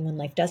spirit even when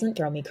life doesn't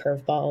throw me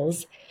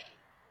curveballs.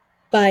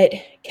 But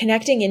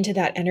connecting into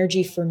that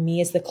energy for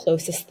me is the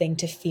closest thing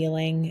to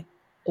feeling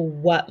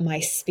what my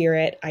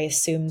spirit, I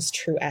assume's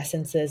true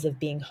essence is of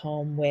being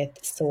home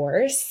with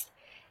source.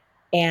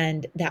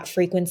 And that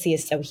frequency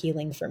is so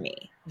healing for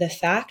me. The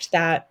fact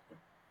that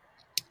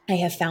I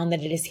have found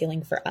that it is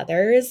healing for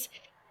others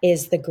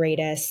is the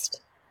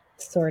greatest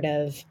sort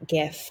of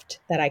gift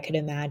that I could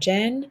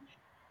imagine.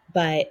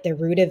 But the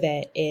root of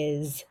it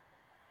is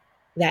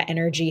that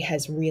energy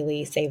has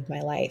really saved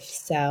my life.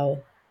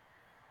 So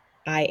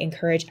I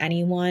encourage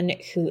anyone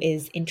who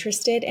is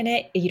interested in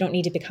it. You don't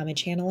need to become a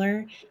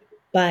channeler,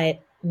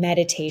 but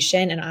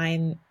meditation, and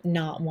I'm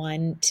not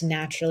one to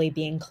naturally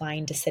be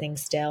inclined to sitting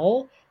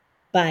still,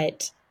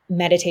 but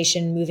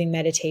meditation, moving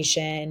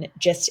meditation,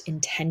 just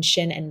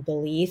intention and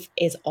belief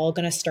is all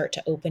going to start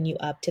to open you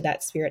up to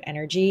that spirit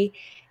energy.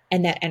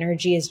 And that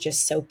energy is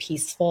just so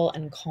peaceful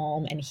and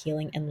calm and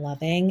healing and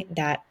loving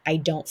that I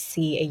don't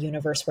see a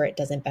universe where it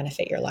doesn't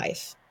benefit your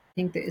life. I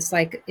think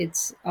that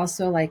it's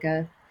also like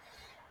a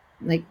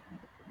like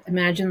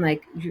imagine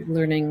like you're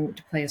learning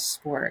to play a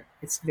sport.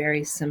 It's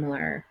very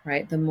similar,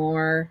 right? The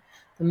more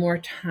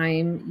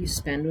time you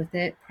spend with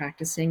it,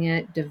 practicing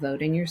it,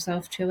 devoting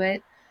yourself to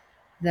it,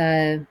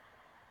 the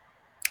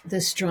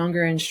the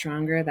stronger and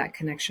stronger that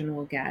connection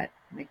will get.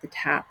 Like the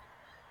tap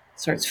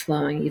starts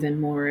flowing even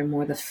more and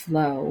more, the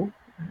flow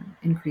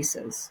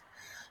increases.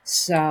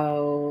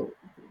 So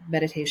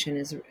meditation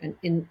is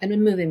in a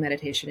moving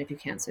meditation if you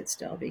can't sit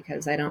still,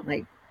 because I don't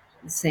like,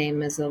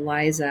 same as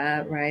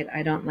Eliza, right?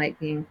 I don't like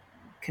being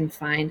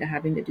confined to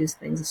having to do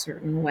things a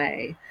certain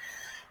way.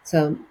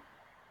 So,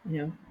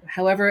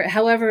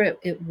 however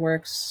it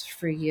works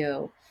for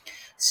you.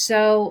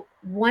 So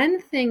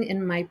one thing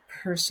in my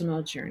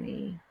personal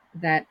journey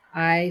that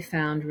I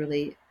found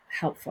really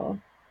helpful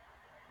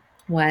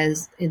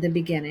was in the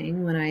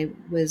beginning when I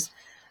was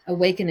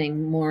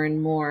awakening more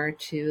and more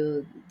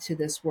to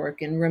this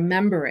work and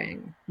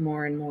remembering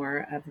more and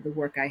more of the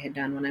work I had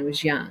done when I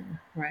was young,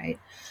 right?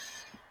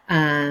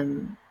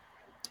 Um,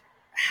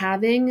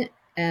 Having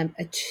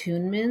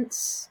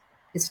attunements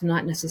is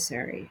not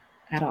necessary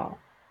at all,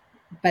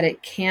 but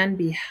it can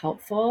be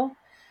helpful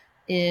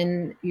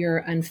in your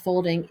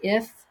unfolding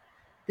if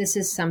this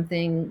is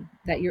something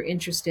that you're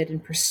interested in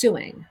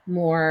pursuing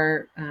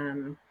more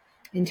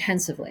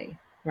intensively,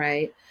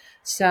 right?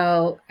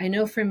 So I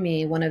know for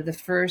me, one of the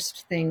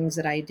first things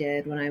that I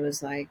did when I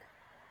was like,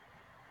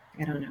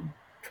 I don't know,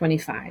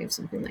 25,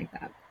 something like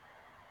that,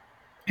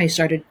 I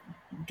started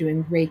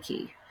doing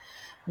Reiki,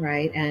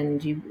 right?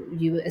 And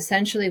you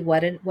essentially,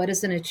 what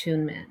is an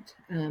attunement?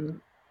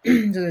 So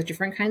there's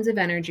different kinds of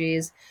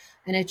energies.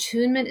 An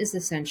attunement is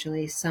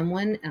essentially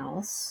someone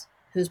else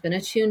who's been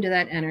attuned to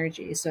that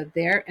energy. So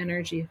their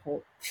energy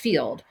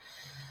field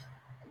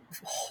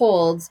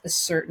holds a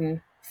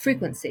certain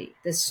frequency,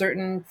 this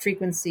certain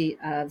frequency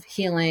of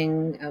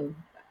healing,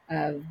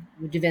 of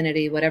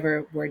divinity,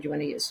 whatever word you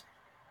want to use.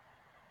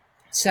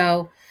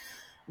 So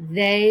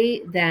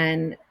they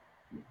then,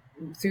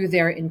 through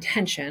their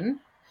intention,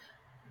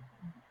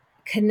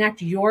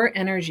 connect your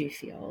energy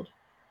field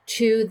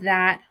to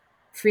that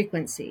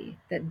frequency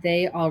that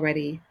they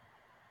already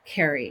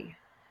carry.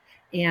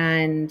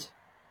 And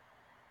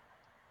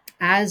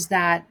as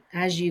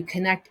you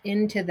connect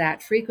into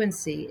that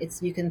frequency,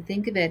 it's, you can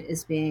think of it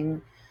as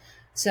being,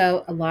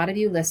 so a lot of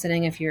you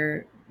listening, if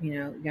you're,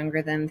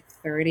 younger than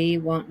 30,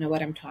 won't know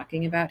what I'm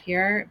talking about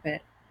here,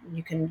 but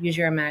you can use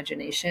your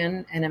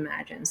imagination and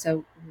imagine.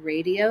 So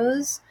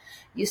radios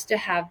used to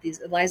have these,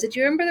 Eliza, do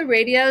you remember the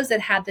radios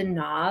that had the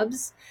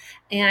knobs?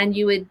 And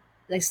you would,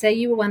 like, say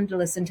you wanted to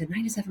listen to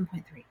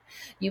 97.3.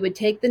 You would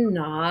take the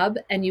knob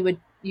and you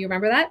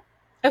remember that?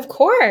 Of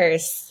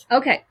course.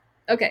 Okay.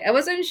 Okay. I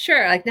wasn't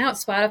sure. Like now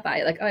it's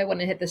Spotify. Like, oh, I want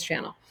to hit this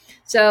channel.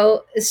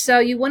 So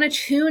you want to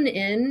tune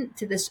in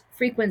to this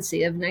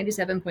frequency of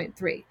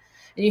 97.3.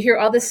 And you hear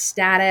all this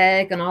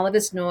static and all of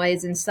this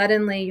noise, and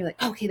suddenly you're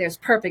like, okay, there's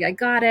perfect. I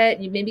got it.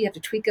 You maybe have to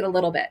tweak it a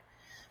little bit.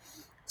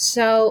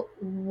 So,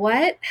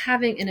 what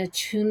having an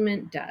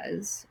attunement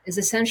does is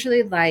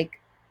essentially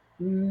like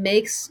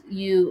gives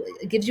you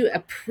a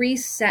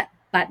preset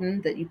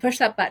button that you push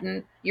that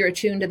button, you're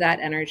attuned to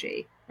that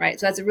energy, right?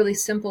 So, that's a really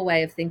simple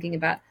way of thinking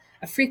about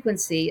a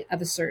frequency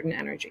of a certain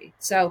energy.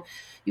 So,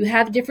 you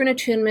have different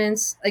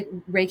attunements, like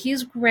Reiki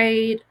is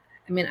great.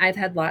 I mean, I've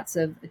had lots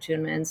of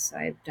attunements.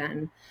 I've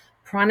done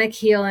pranic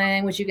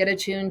healing, which you get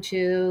attuned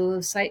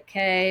to, Psych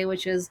K,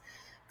 which is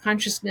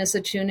consciousness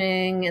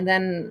attuning, and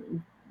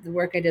then the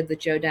work I did with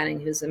Joe Denning,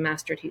 who's a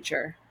master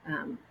teacher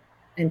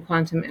in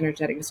quantum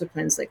energetic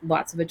disciplines, like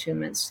lots of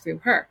attunements through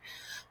her,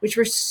 which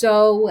were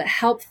so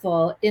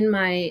helpful in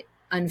my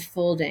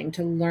unfolding.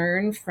 To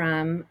learn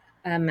from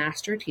a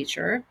master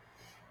teacher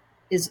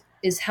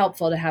is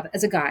helpful to have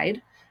as a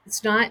guide.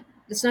 It's not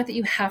that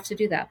you have to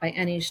do that by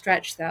any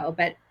stretch, though.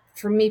 But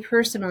for me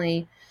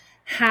personally,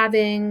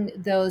 having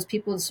those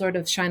people sort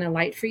of shine a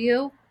light for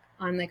you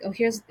on, like, oh,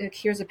 here's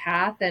a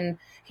path, and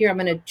here I'm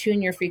going to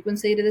tune your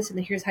frequency to this, and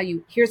here's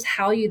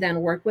how you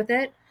then work with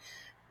it,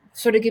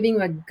 sort of giving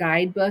you a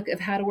guidebook of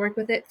how to work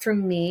with it, for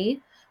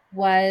me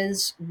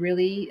was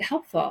really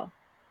helpful.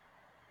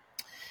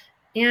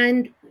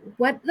 And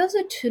what those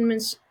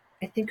attunements,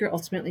 I think, are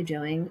ultimately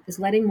doing is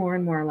letting more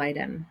and more light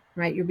in,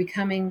 right? You're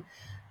becoming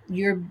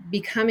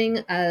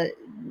a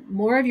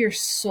more of your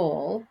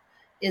soul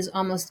is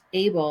almost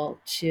able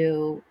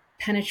to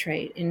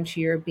penetrate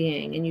into your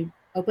being, and you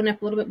open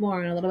up a little bit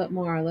more and a little bit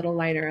more, a little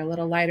lighter, a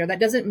little lighter. That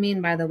doesn't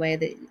mean, by the way,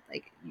 that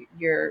like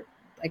you're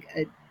like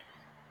a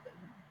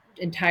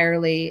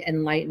entirely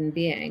enlightened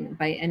being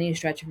by any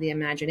stretch of the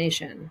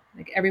imagination.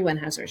 Like, everyone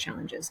has their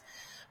challenges.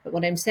 But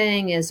what I'm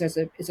saying is there's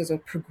a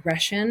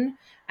progression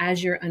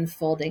as you're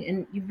unfolding,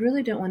 and you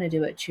really don't want to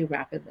do it too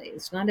rapidly.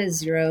 It's not a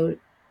 0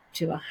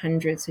 to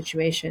 100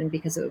 situation,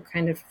 because it would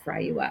kind of fry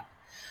you up.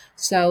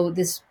 So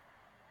this,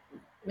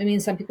 I mean,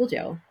 some people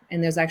do,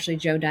 and there's actually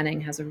Joe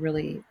Dunning has a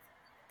really,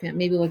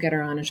 maybe we'll get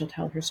her on and she'll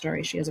tell her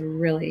story. She has a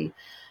really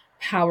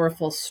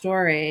powerful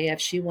story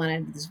of she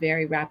wanted this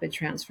very rapid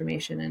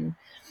transformation, and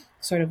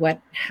sort of what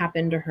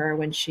happened to her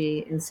when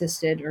she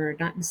insisted, or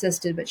not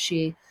insisted, but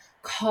she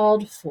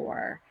called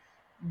for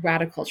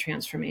radical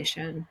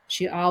transformation.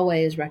 She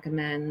always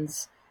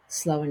recommends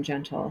slow and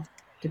gentle,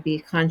 to be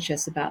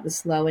conscious about the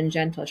slow and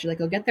gentle. She's like,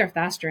 you'll get there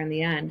faster in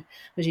the end,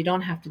 because you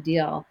don't have to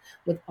deal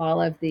with all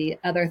of the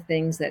other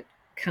things that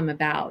come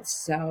about.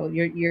 So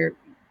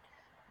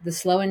the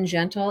slow and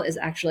gentle is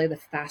actually the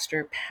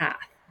faster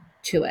path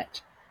to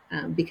it,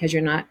 because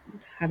you're not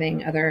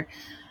having other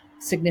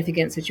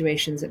significant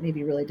situations that may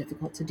be really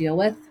difficult to deal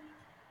with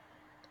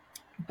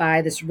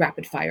by this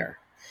rapid fire.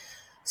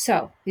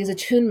 So these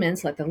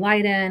attunements let the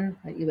light in,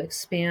 let you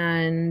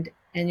expand,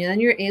 and then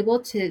you're able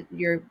to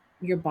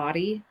your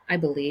body, I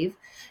believe,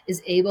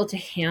 is able to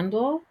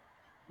handle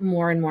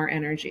more and more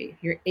energy.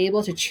 You're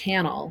able to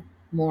channel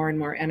more and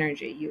more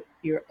energy.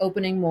 You're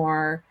opening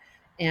more,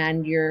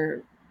 and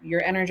your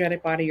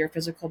energetic body, your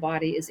physical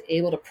body is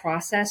able to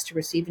process, to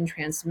receive and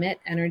transmit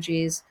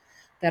energies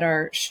that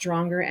are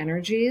stronger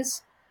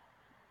energies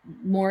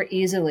more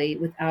easily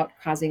without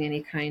causing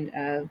any kind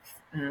of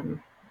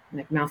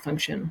like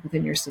malfunction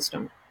within your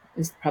system,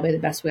 is probably the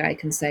best way I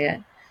can say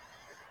it.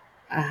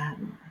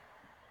 Um,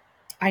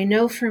 I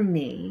know for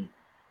me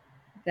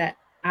that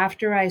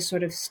after I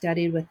sort of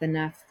studied with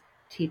enough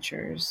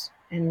teachers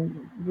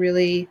and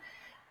really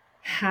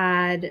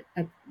had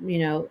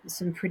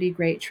some pretty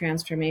great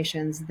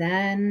transformations,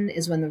 then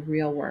is when the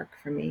real work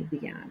for me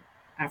began.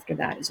 After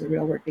that is the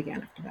real work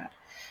began after that.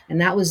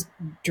 And that was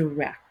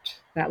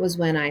direct. That was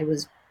when I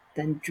was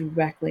then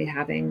directly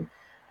having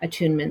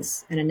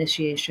attunements and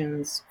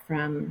initiations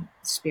from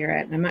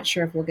spirit. And I'm not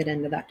sure if we'll get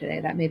into that today.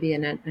 That may be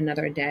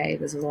another day.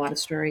 There's a lot of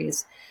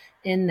stories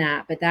in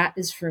that, but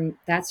that's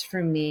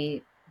for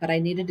me. But I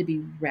needed to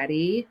be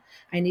ready.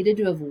 I needed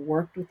to have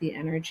worked with the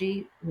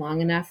energy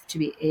long enough to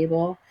be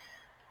able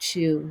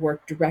to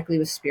work directly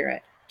with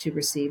spirit to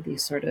receive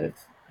these sort of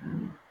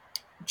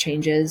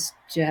changes,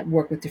 to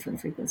work with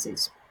different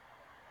frequencies.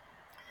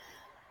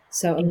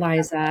 So,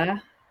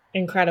 Eliza,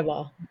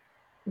 Incredible.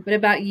 what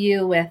about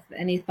you, with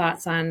any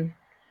thoughts on,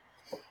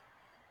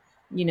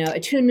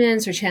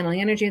 attunements or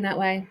channeling energy in that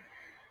way?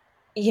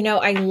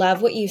 I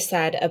love what you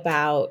said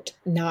about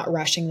not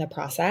rushing the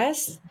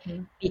process,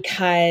 Mm-hmm.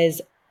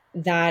 because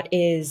that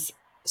is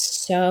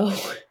so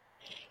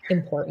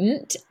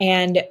important.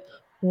 And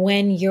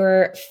when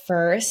you're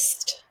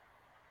first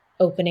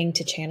opening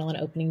to channel and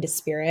opening to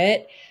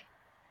spirit,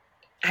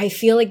 I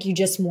feel like you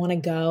just want to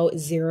go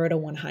 0 to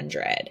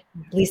 100.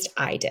 At least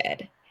I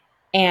did.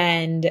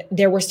 And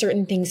there were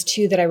certain things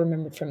too that I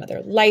remembered from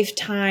other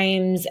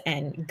lifetimes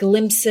and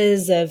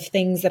glimpses of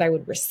things that I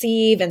would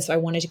receive. And so I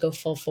wanted to go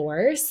full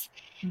force.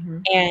 Mm-hmm.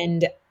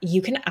 And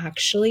you can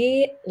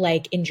actually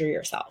like injure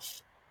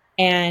yourself.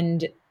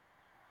 And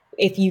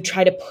if you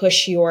try to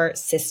push your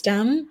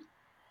system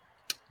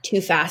too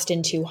fast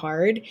and too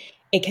hard,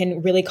 it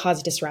can really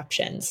cause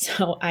disruption.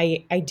 So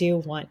I do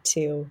want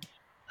to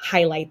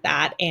highlight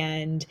that.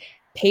 And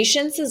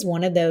patience is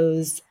one of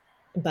those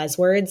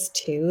buzzwords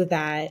too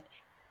that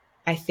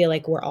I feel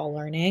like we're all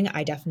learning.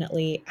 I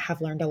definitely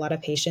have learned a lot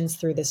of patience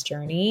through this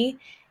journey,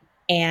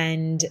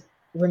 and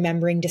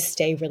remembering to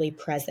stay really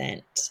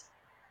present.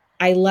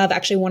 I love,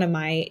 actually, one of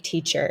my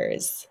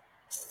teachers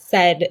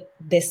said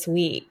this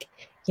week,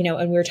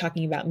 and we were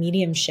talking about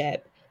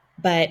mediumship,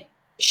 but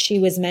she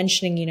was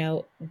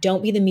mentioning,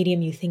 don't be the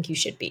medium you think you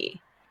should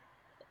be.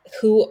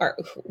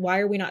 Why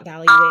are we not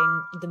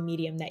valuing the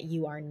medium that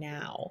you are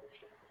now?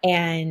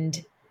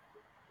 And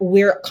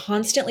we're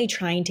constantly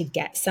trying to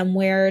get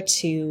somewhere,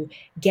 to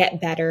get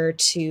better,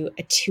 to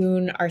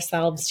attune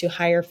ourselves to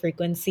higher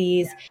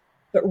frequencies,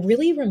 but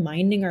really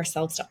reminding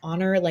ourselves to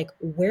honor like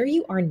where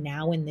you are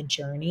now in the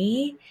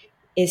journey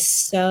is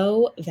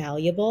so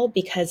valuable,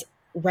 because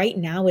right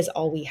now is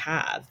all we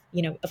have.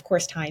 Of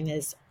course, time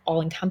is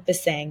all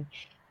encompassing,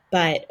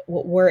 but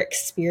what we're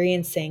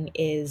experiencing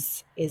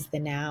is the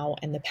now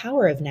and the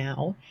power of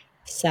now.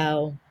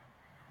 So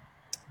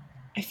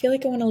I feel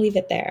like I want to leave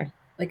it there.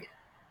 Like,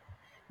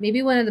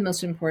 maybe one of the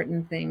most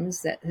important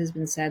things that has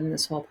been said in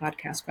this whole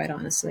podcast, quite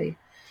honestly,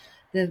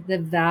 the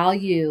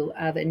value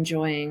of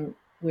enjoying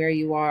where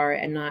you are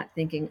and not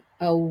thinking,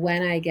 oh,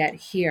 when I get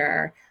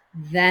here,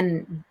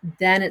 then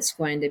it's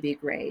going to be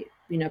great.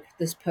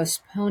 This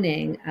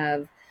postponing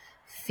of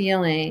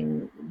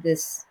feeling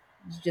this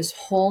just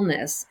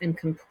wholeness and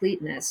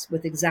completeness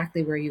with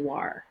exactly where you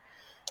are.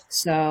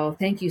 So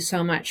thank you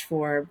so much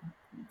for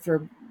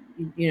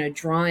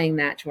drawing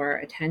that to our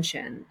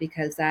attention,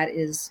 because that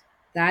is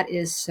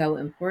so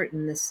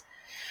important. This,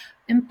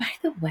 and by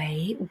the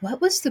way, what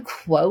was the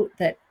quote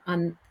that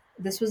on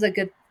this was a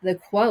good the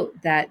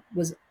quote that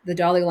was the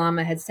Dalai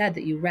Lama had said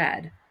that you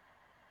read?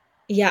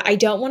 Yeah, I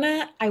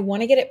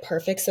want to get it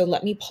perfect. So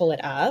let me pull it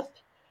up,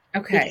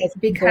 Okay, because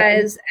I'm going.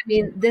 because I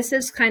mean this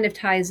is kind of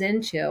ties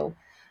into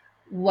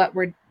what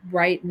we're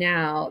right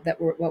now that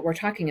we're what we're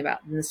talking about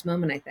in this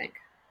moment, I think.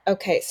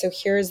 Okay, so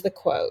here's the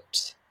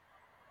quote: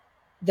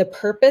 "The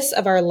purpose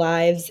of our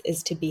lives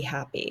is to be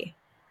happy."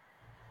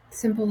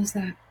 Simple as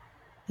that.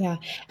 Yeah.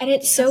 And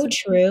it's How so simple.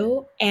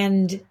 true.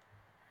 And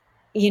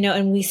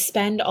we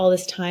spend all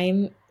this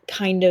time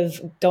kind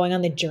of going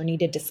on the journey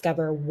to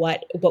discover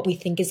what we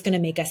think is going to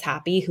make us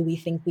happy, who we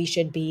think we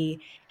should be,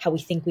 how we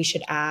think we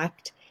should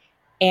act.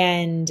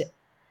 And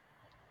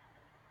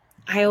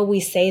I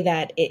always say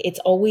that it's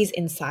always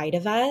inside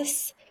of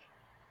us.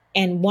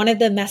 And one of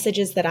the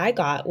messages that I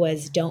got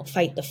was don't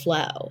fight the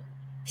flow.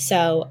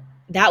 So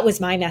that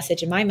was my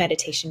message in my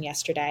meditation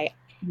yesterday.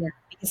 Yeah,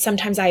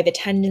 Sometimes I have a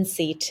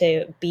tendency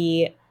to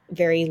be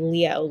very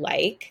Leo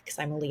like, because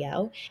I'm a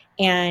Leo,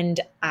 and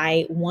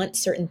I want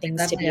certain I things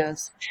love to be,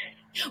 Leos.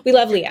 we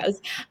love Leos.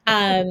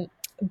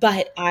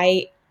 But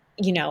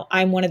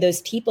I'm one of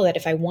those people that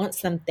if I want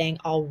something,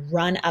 I'll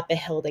run up a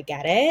hill to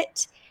get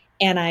it.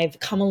 And I've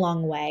come a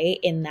long way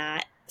in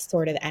that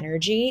sort of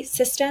energy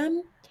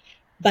system.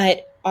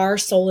 But our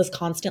soul is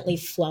constantly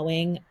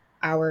flowing.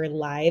 Our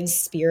lives,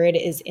 spirit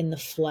is in the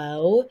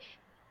flow.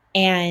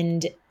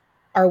 And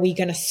are we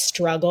going to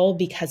struggle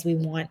because we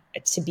want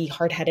to be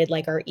hard headed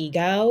like our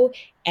ego,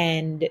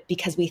 and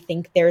because we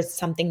think there's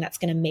something that's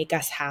going to make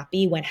us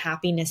happy, when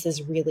happiness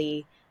is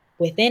really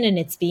within and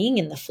it's being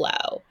in the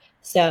flow?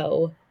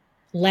 So,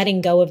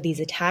 letting go of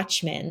these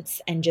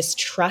attachments and just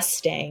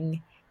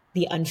trusting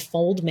the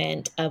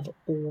unfoldment of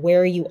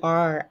where you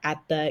are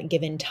at the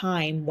given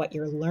time, what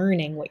you're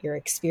learning, what you're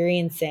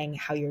experiencing,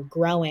 how you're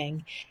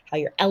growing, how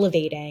you're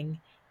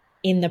elevating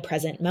in the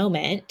present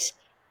moment,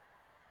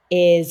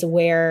 is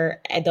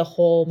where the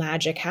whole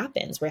magic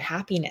happens, where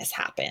happiness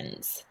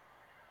happens.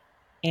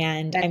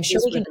 And That is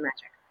where the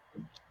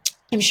magic.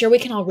 I'm sure we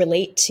can all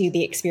relate to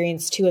the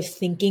experience too of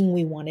thinking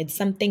we wanted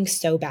something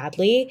so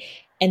badly.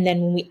 And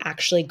then when we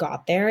actually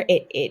got there,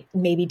 it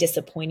maybe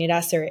disappointed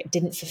us, or it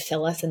didn't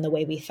fulfill us in the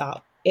way we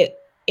thought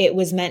it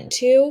was meant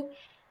to.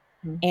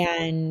 Mhm.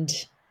 And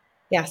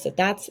yeah, so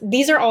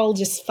these are all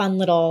just fun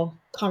little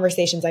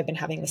conversations I've been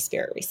having with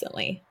spirit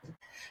recently.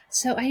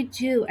 So I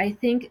do. I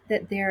think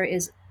that there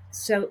is.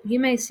 So you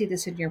may see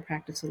this in your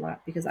practice a lot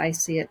because I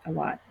see it a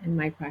lot in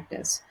my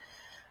practice.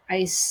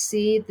 I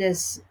see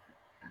this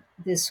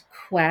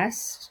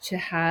quest to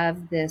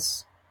have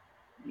this,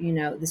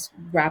 this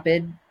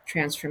rapid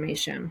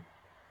transformation,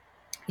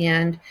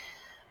 and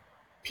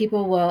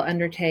people will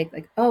undertake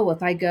like, oh,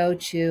 if I go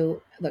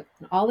to look,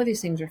 all of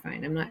these things are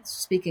fine. I'm not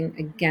speaking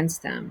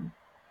against them,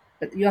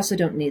 but you also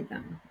don't need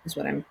them. Is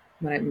what I'm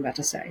about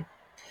to say.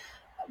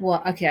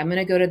 Well, okay, I'm going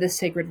to go to this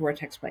sacred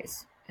vortex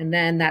place. And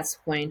then that's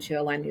going to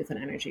align me with an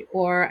energy.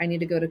 Or I need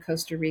to go to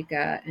Costa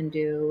Rica and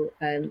do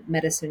a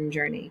medicine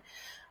journey.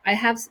 I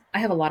have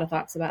a lot of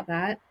thoughts about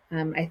that.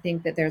 I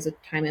think that there's a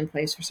time and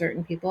place for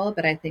certain people,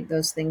 but I think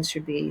those things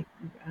should be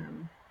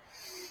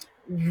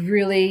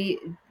really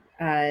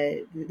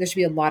there should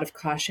be a lot of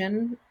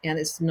caution, and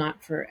it's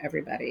not for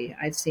everybody.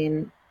 I've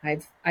seen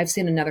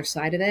another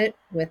side of it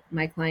with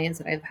my clients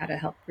that I've had to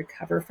help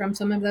recover from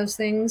some of those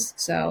things.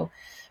 So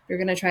if you're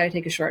going to try to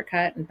take a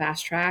shortcut and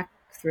fast track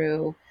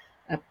through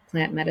a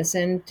plant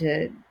medicine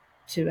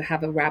to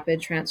have a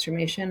rapid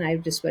transformation, I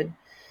just would.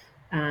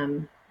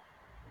 Um,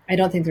 I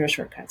don't think there are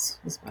shortcuts.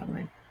 Is the bottom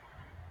line.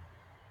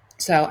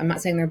 So I'm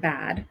not saying they're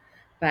bad,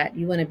 but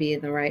you want to be in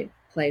the right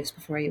place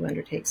before you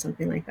undertake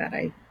something like that.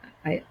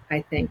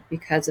 I think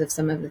because of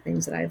some of the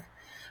things that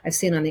I've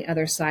seen on the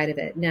other side of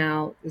it.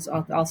 Now, there's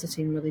also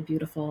seen really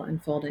beautiful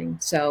unfolding.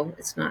 So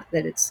it's not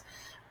that it's.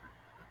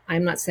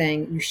 I'm not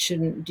saying you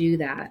shouldn't do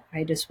that.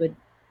 I just would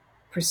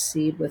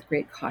proceed with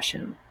great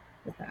caution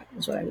with that.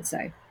 Is what I would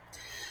say.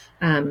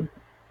 Um,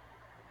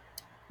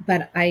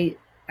 but I,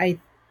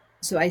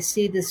 so I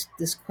see this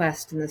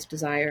quest and this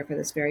desire for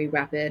this very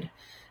rapid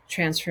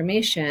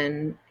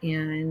transformation,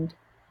 and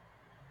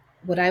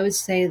what I would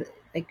say,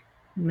 like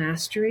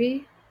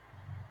mastery,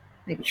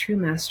 like true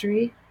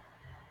mastery,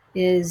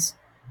 is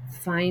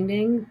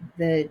finding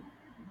the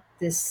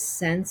this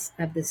sense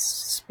of this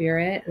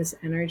spirit, this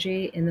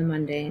energy in the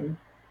mundane,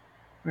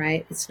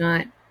 right? It's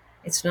not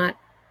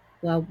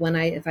well when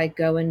I if I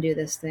go and do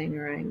this thing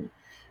or I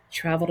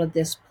travel to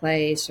this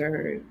place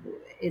or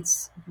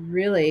it's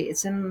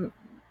in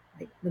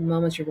like the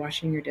moments you're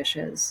washing your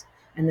dishes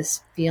and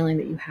this feeling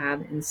that you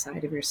have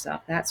inside of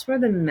yourself. That's where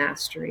the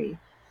mastery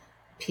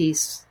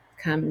piece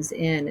comes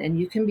in, and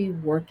you can be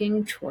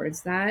working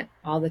towards that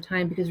all the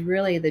time, because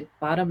really the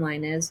bottom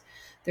line is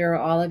there are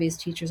all of these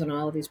teachers and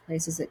all of these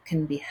places that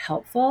can be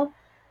helpful,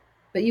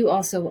 but you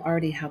also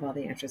already have all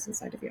the answers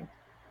inside of you.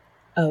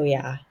 Oh,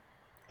 yeah.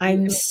 I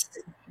I'm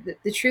mean,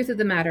 the truth of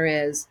the matter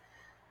is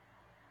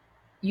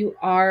you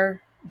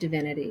are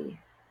divinity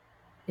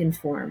in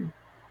form,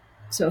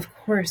 so of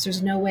course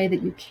there's no way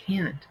that you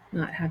can't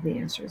not have the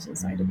answers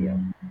inside of you.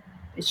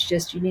 It's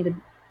just you need to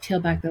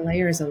peel back the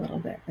layers a little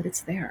bit, but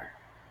it's there.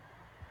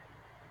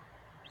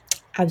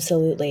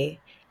 Absolutely.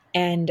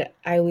 And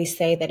I always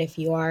say that if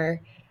you are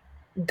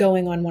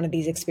going on one of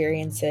these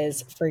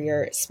experiences for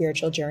your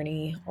spiritual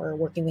journey or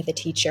working with a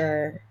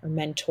teacher or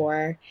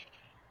mentor,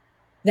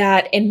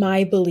 that in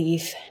my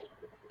belief,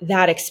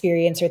 that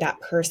experience or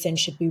that person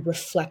should be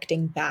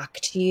reflecting back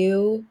to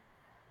you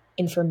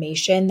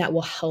information that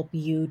will help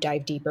you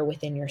dive deeper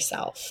within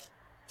yourself.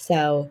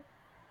 So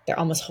they're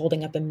almost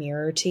holding up a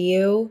mirror to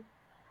you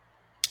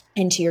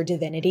and to your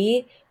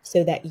divinity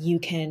so that you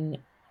can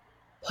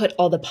put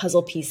all the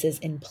puzzle pieces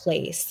in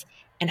place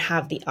and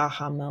have the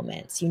aha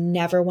moments. You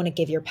never want to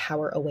give your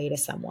power away to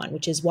someone,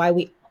 which is why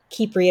we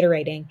keep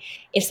reiterating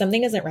if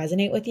something doesn't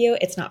resonate with you,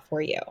 it's not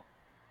for you.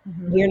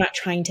 Mm-hmm. We're not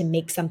trying to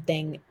make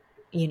something,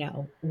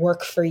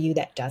 work for you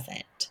that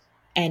doesn't.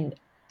 And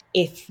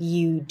if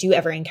you do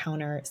ever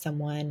encounter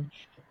someone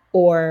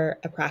or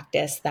a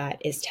practice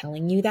that is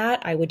telling you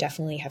that, I would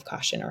definitely have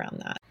caution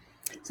around that.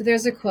 So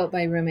there's a quote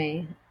by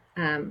Rumi,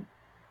 um,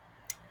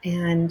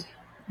 and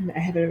I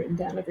have it written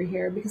down over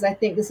here because I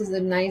think this is a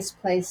nice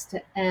place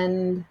to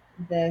end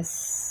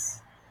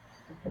this.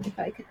 If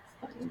I could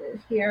find it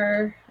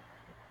here,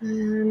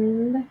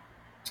 and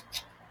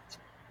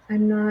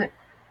I'm not,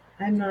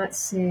 I'm not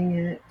seeing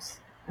it.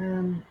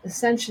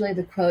 Essentially,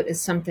 the quote is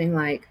something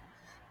like,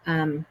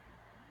 um,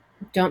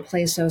 "Don't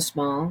play so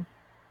small,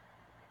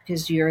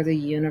 because you're the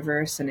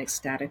universe in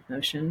ecstatic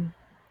motion."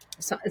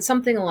 So it's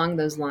something along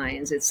those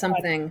lines. It's That's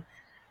something.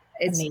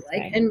 It's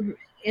like amazing.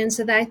 and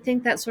so that I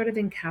think that sort of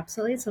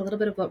encapsulates a little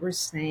bit of what we're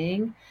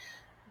saying.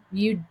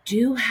 You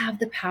do have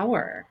the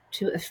power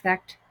to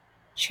affect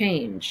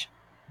change,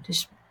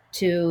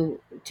 to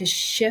to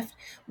shift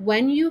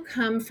when you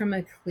come from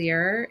a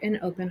clear and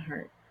open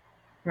heart,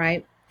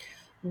 right?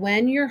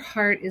 When your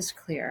heart is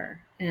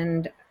clear,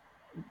 and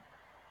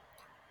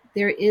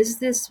there is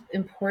this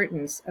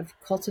importance of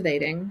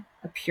cultivating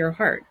a pure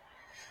heart.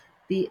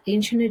 The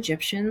ancient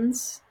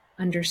Egyptians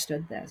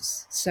understood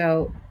this.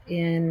 So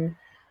in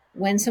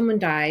when someone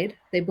died,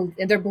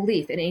 their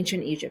belief in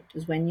ancient Egypt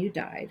is when you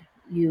died,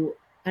 you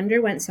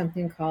underwent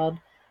something called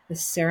the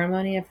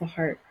ceremony of the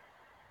heart.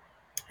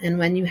 And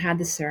when you had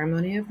the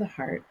ceremony of the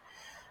heart,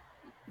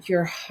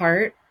 your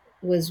heart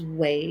was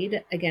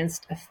weighed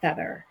against a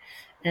feather.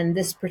 And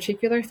this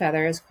particular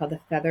feather is called the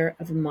feather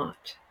of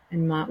Mot.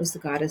 And Mot was the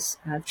goddess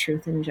of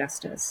truth and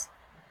justice.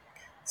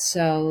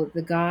 So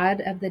the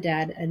god of the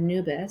dead,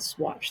 Anubis,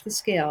 watched the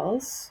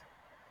scales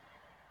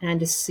and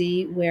to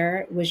see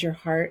where was your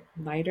heart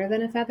lighter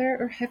than a feather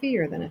or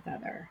heavier than a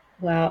feather.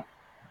 Well,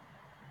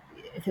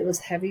 if it was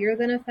heavier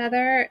than a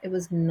feather, it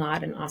was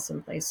not an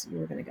awesome place you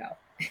were going to go.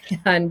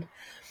 and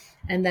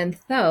and then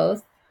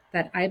Thoth,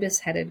 that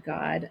ibis-headed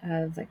god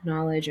of like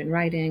knowledge and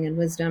writing and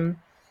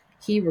wisdom,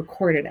 he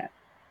recorded it.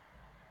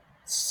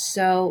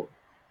 So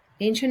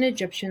ancient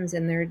Egyptians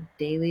in their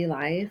daily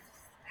life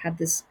had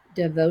this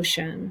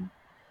devotion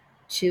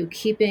to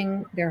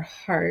keeping their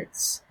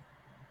hearts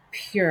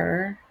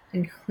pure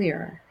and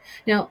clear.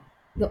 Now,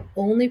 the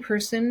only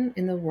person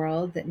in the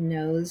world that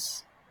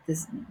knows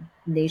this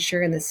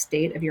nature and the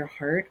state of your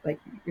heart, like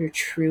your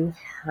true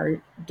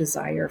heart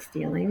desire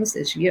feelings,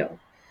 is you.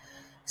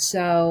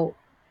 So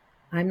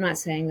I'm not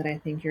saying that I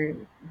think you're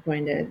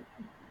going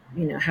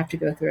to, have to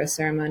go through a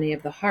ceremony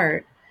of the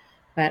heart,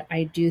 but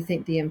I do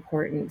think the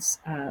importance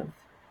of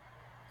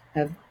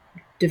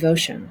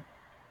devotion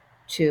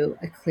to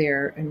a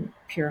clear and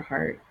pure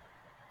heart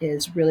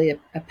is really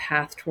a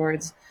path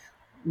towards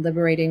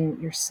liberating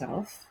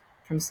yourself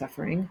from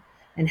suffering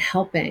and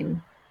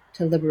helping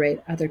to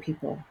liberate other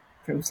people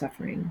from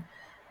suffering,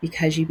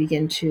 because you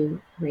begin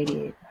to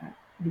radiate that.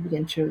 You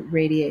begin to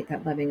radiate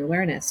that loving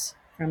awareness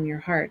from your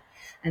heart.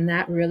 And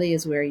that really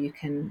is where you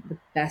can, the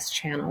best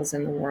channels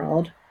in the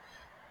world,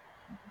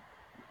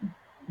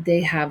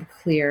 they have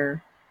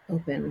clear,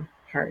 open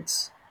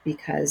hearts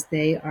because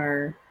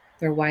they're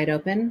wide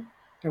open.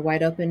 They're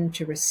wide open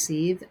to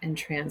receive and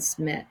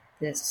transmit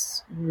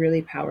this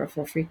really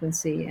powerful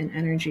frequency and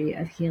energy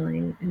of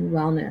healing and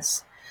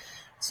wellness.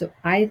 So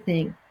I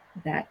think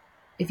that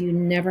if you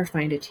never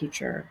find a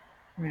teacher,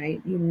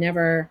 right? You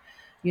never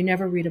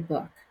read a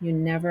book. You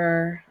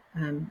never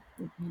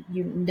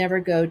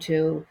go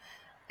to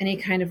any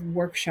kind of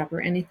workshop or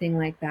anything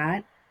like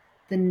that.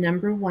 The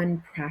number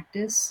one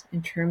practice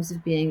in terms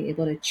of being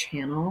able to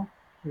channel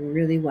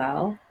really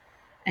well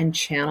and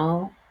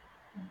channel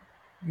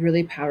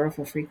really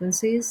powerful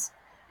frequencies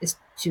is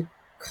to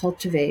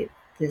cultivate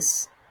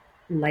this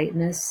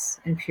lightness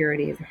and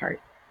purity of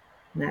heart.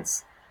 And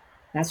that's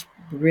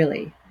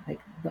really like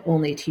the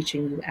only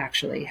teaching you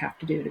actually have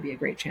to do to be a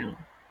great channel.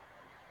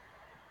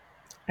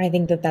 I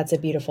think that that's a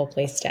beautiful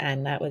place to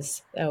end. That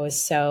was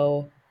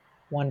so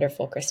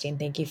wonderful, Christine.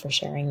 Thank you for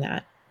sharing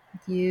that.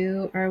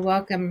 You are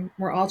welcome.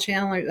 We're all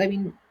channelers. I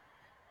mean,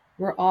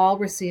 we're all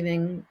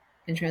receiving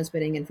and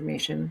transmitting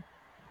information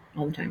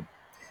all the time.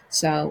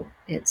 So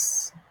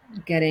it's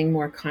getting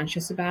more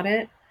conscious about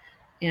it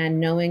and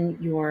knowing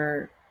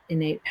your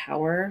innate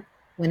power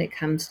when it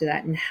comes to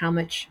that and how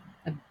much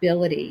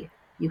ability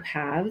you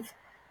have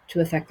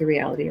to affect the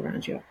reality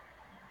around you.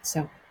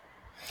 So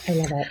I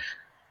love it.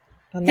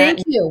 On that,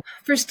 thank you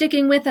for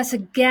sticking with us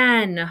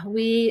again.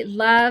 We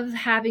love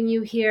having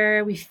you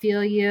here. We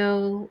feel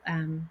you,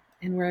 and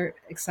we're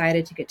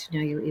excited to get to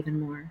know you even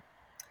more.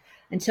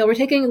 Until we're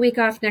taking a week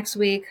off next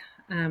week,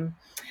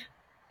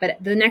 but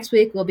the next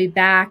week we'll be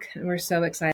back, and we're so excited.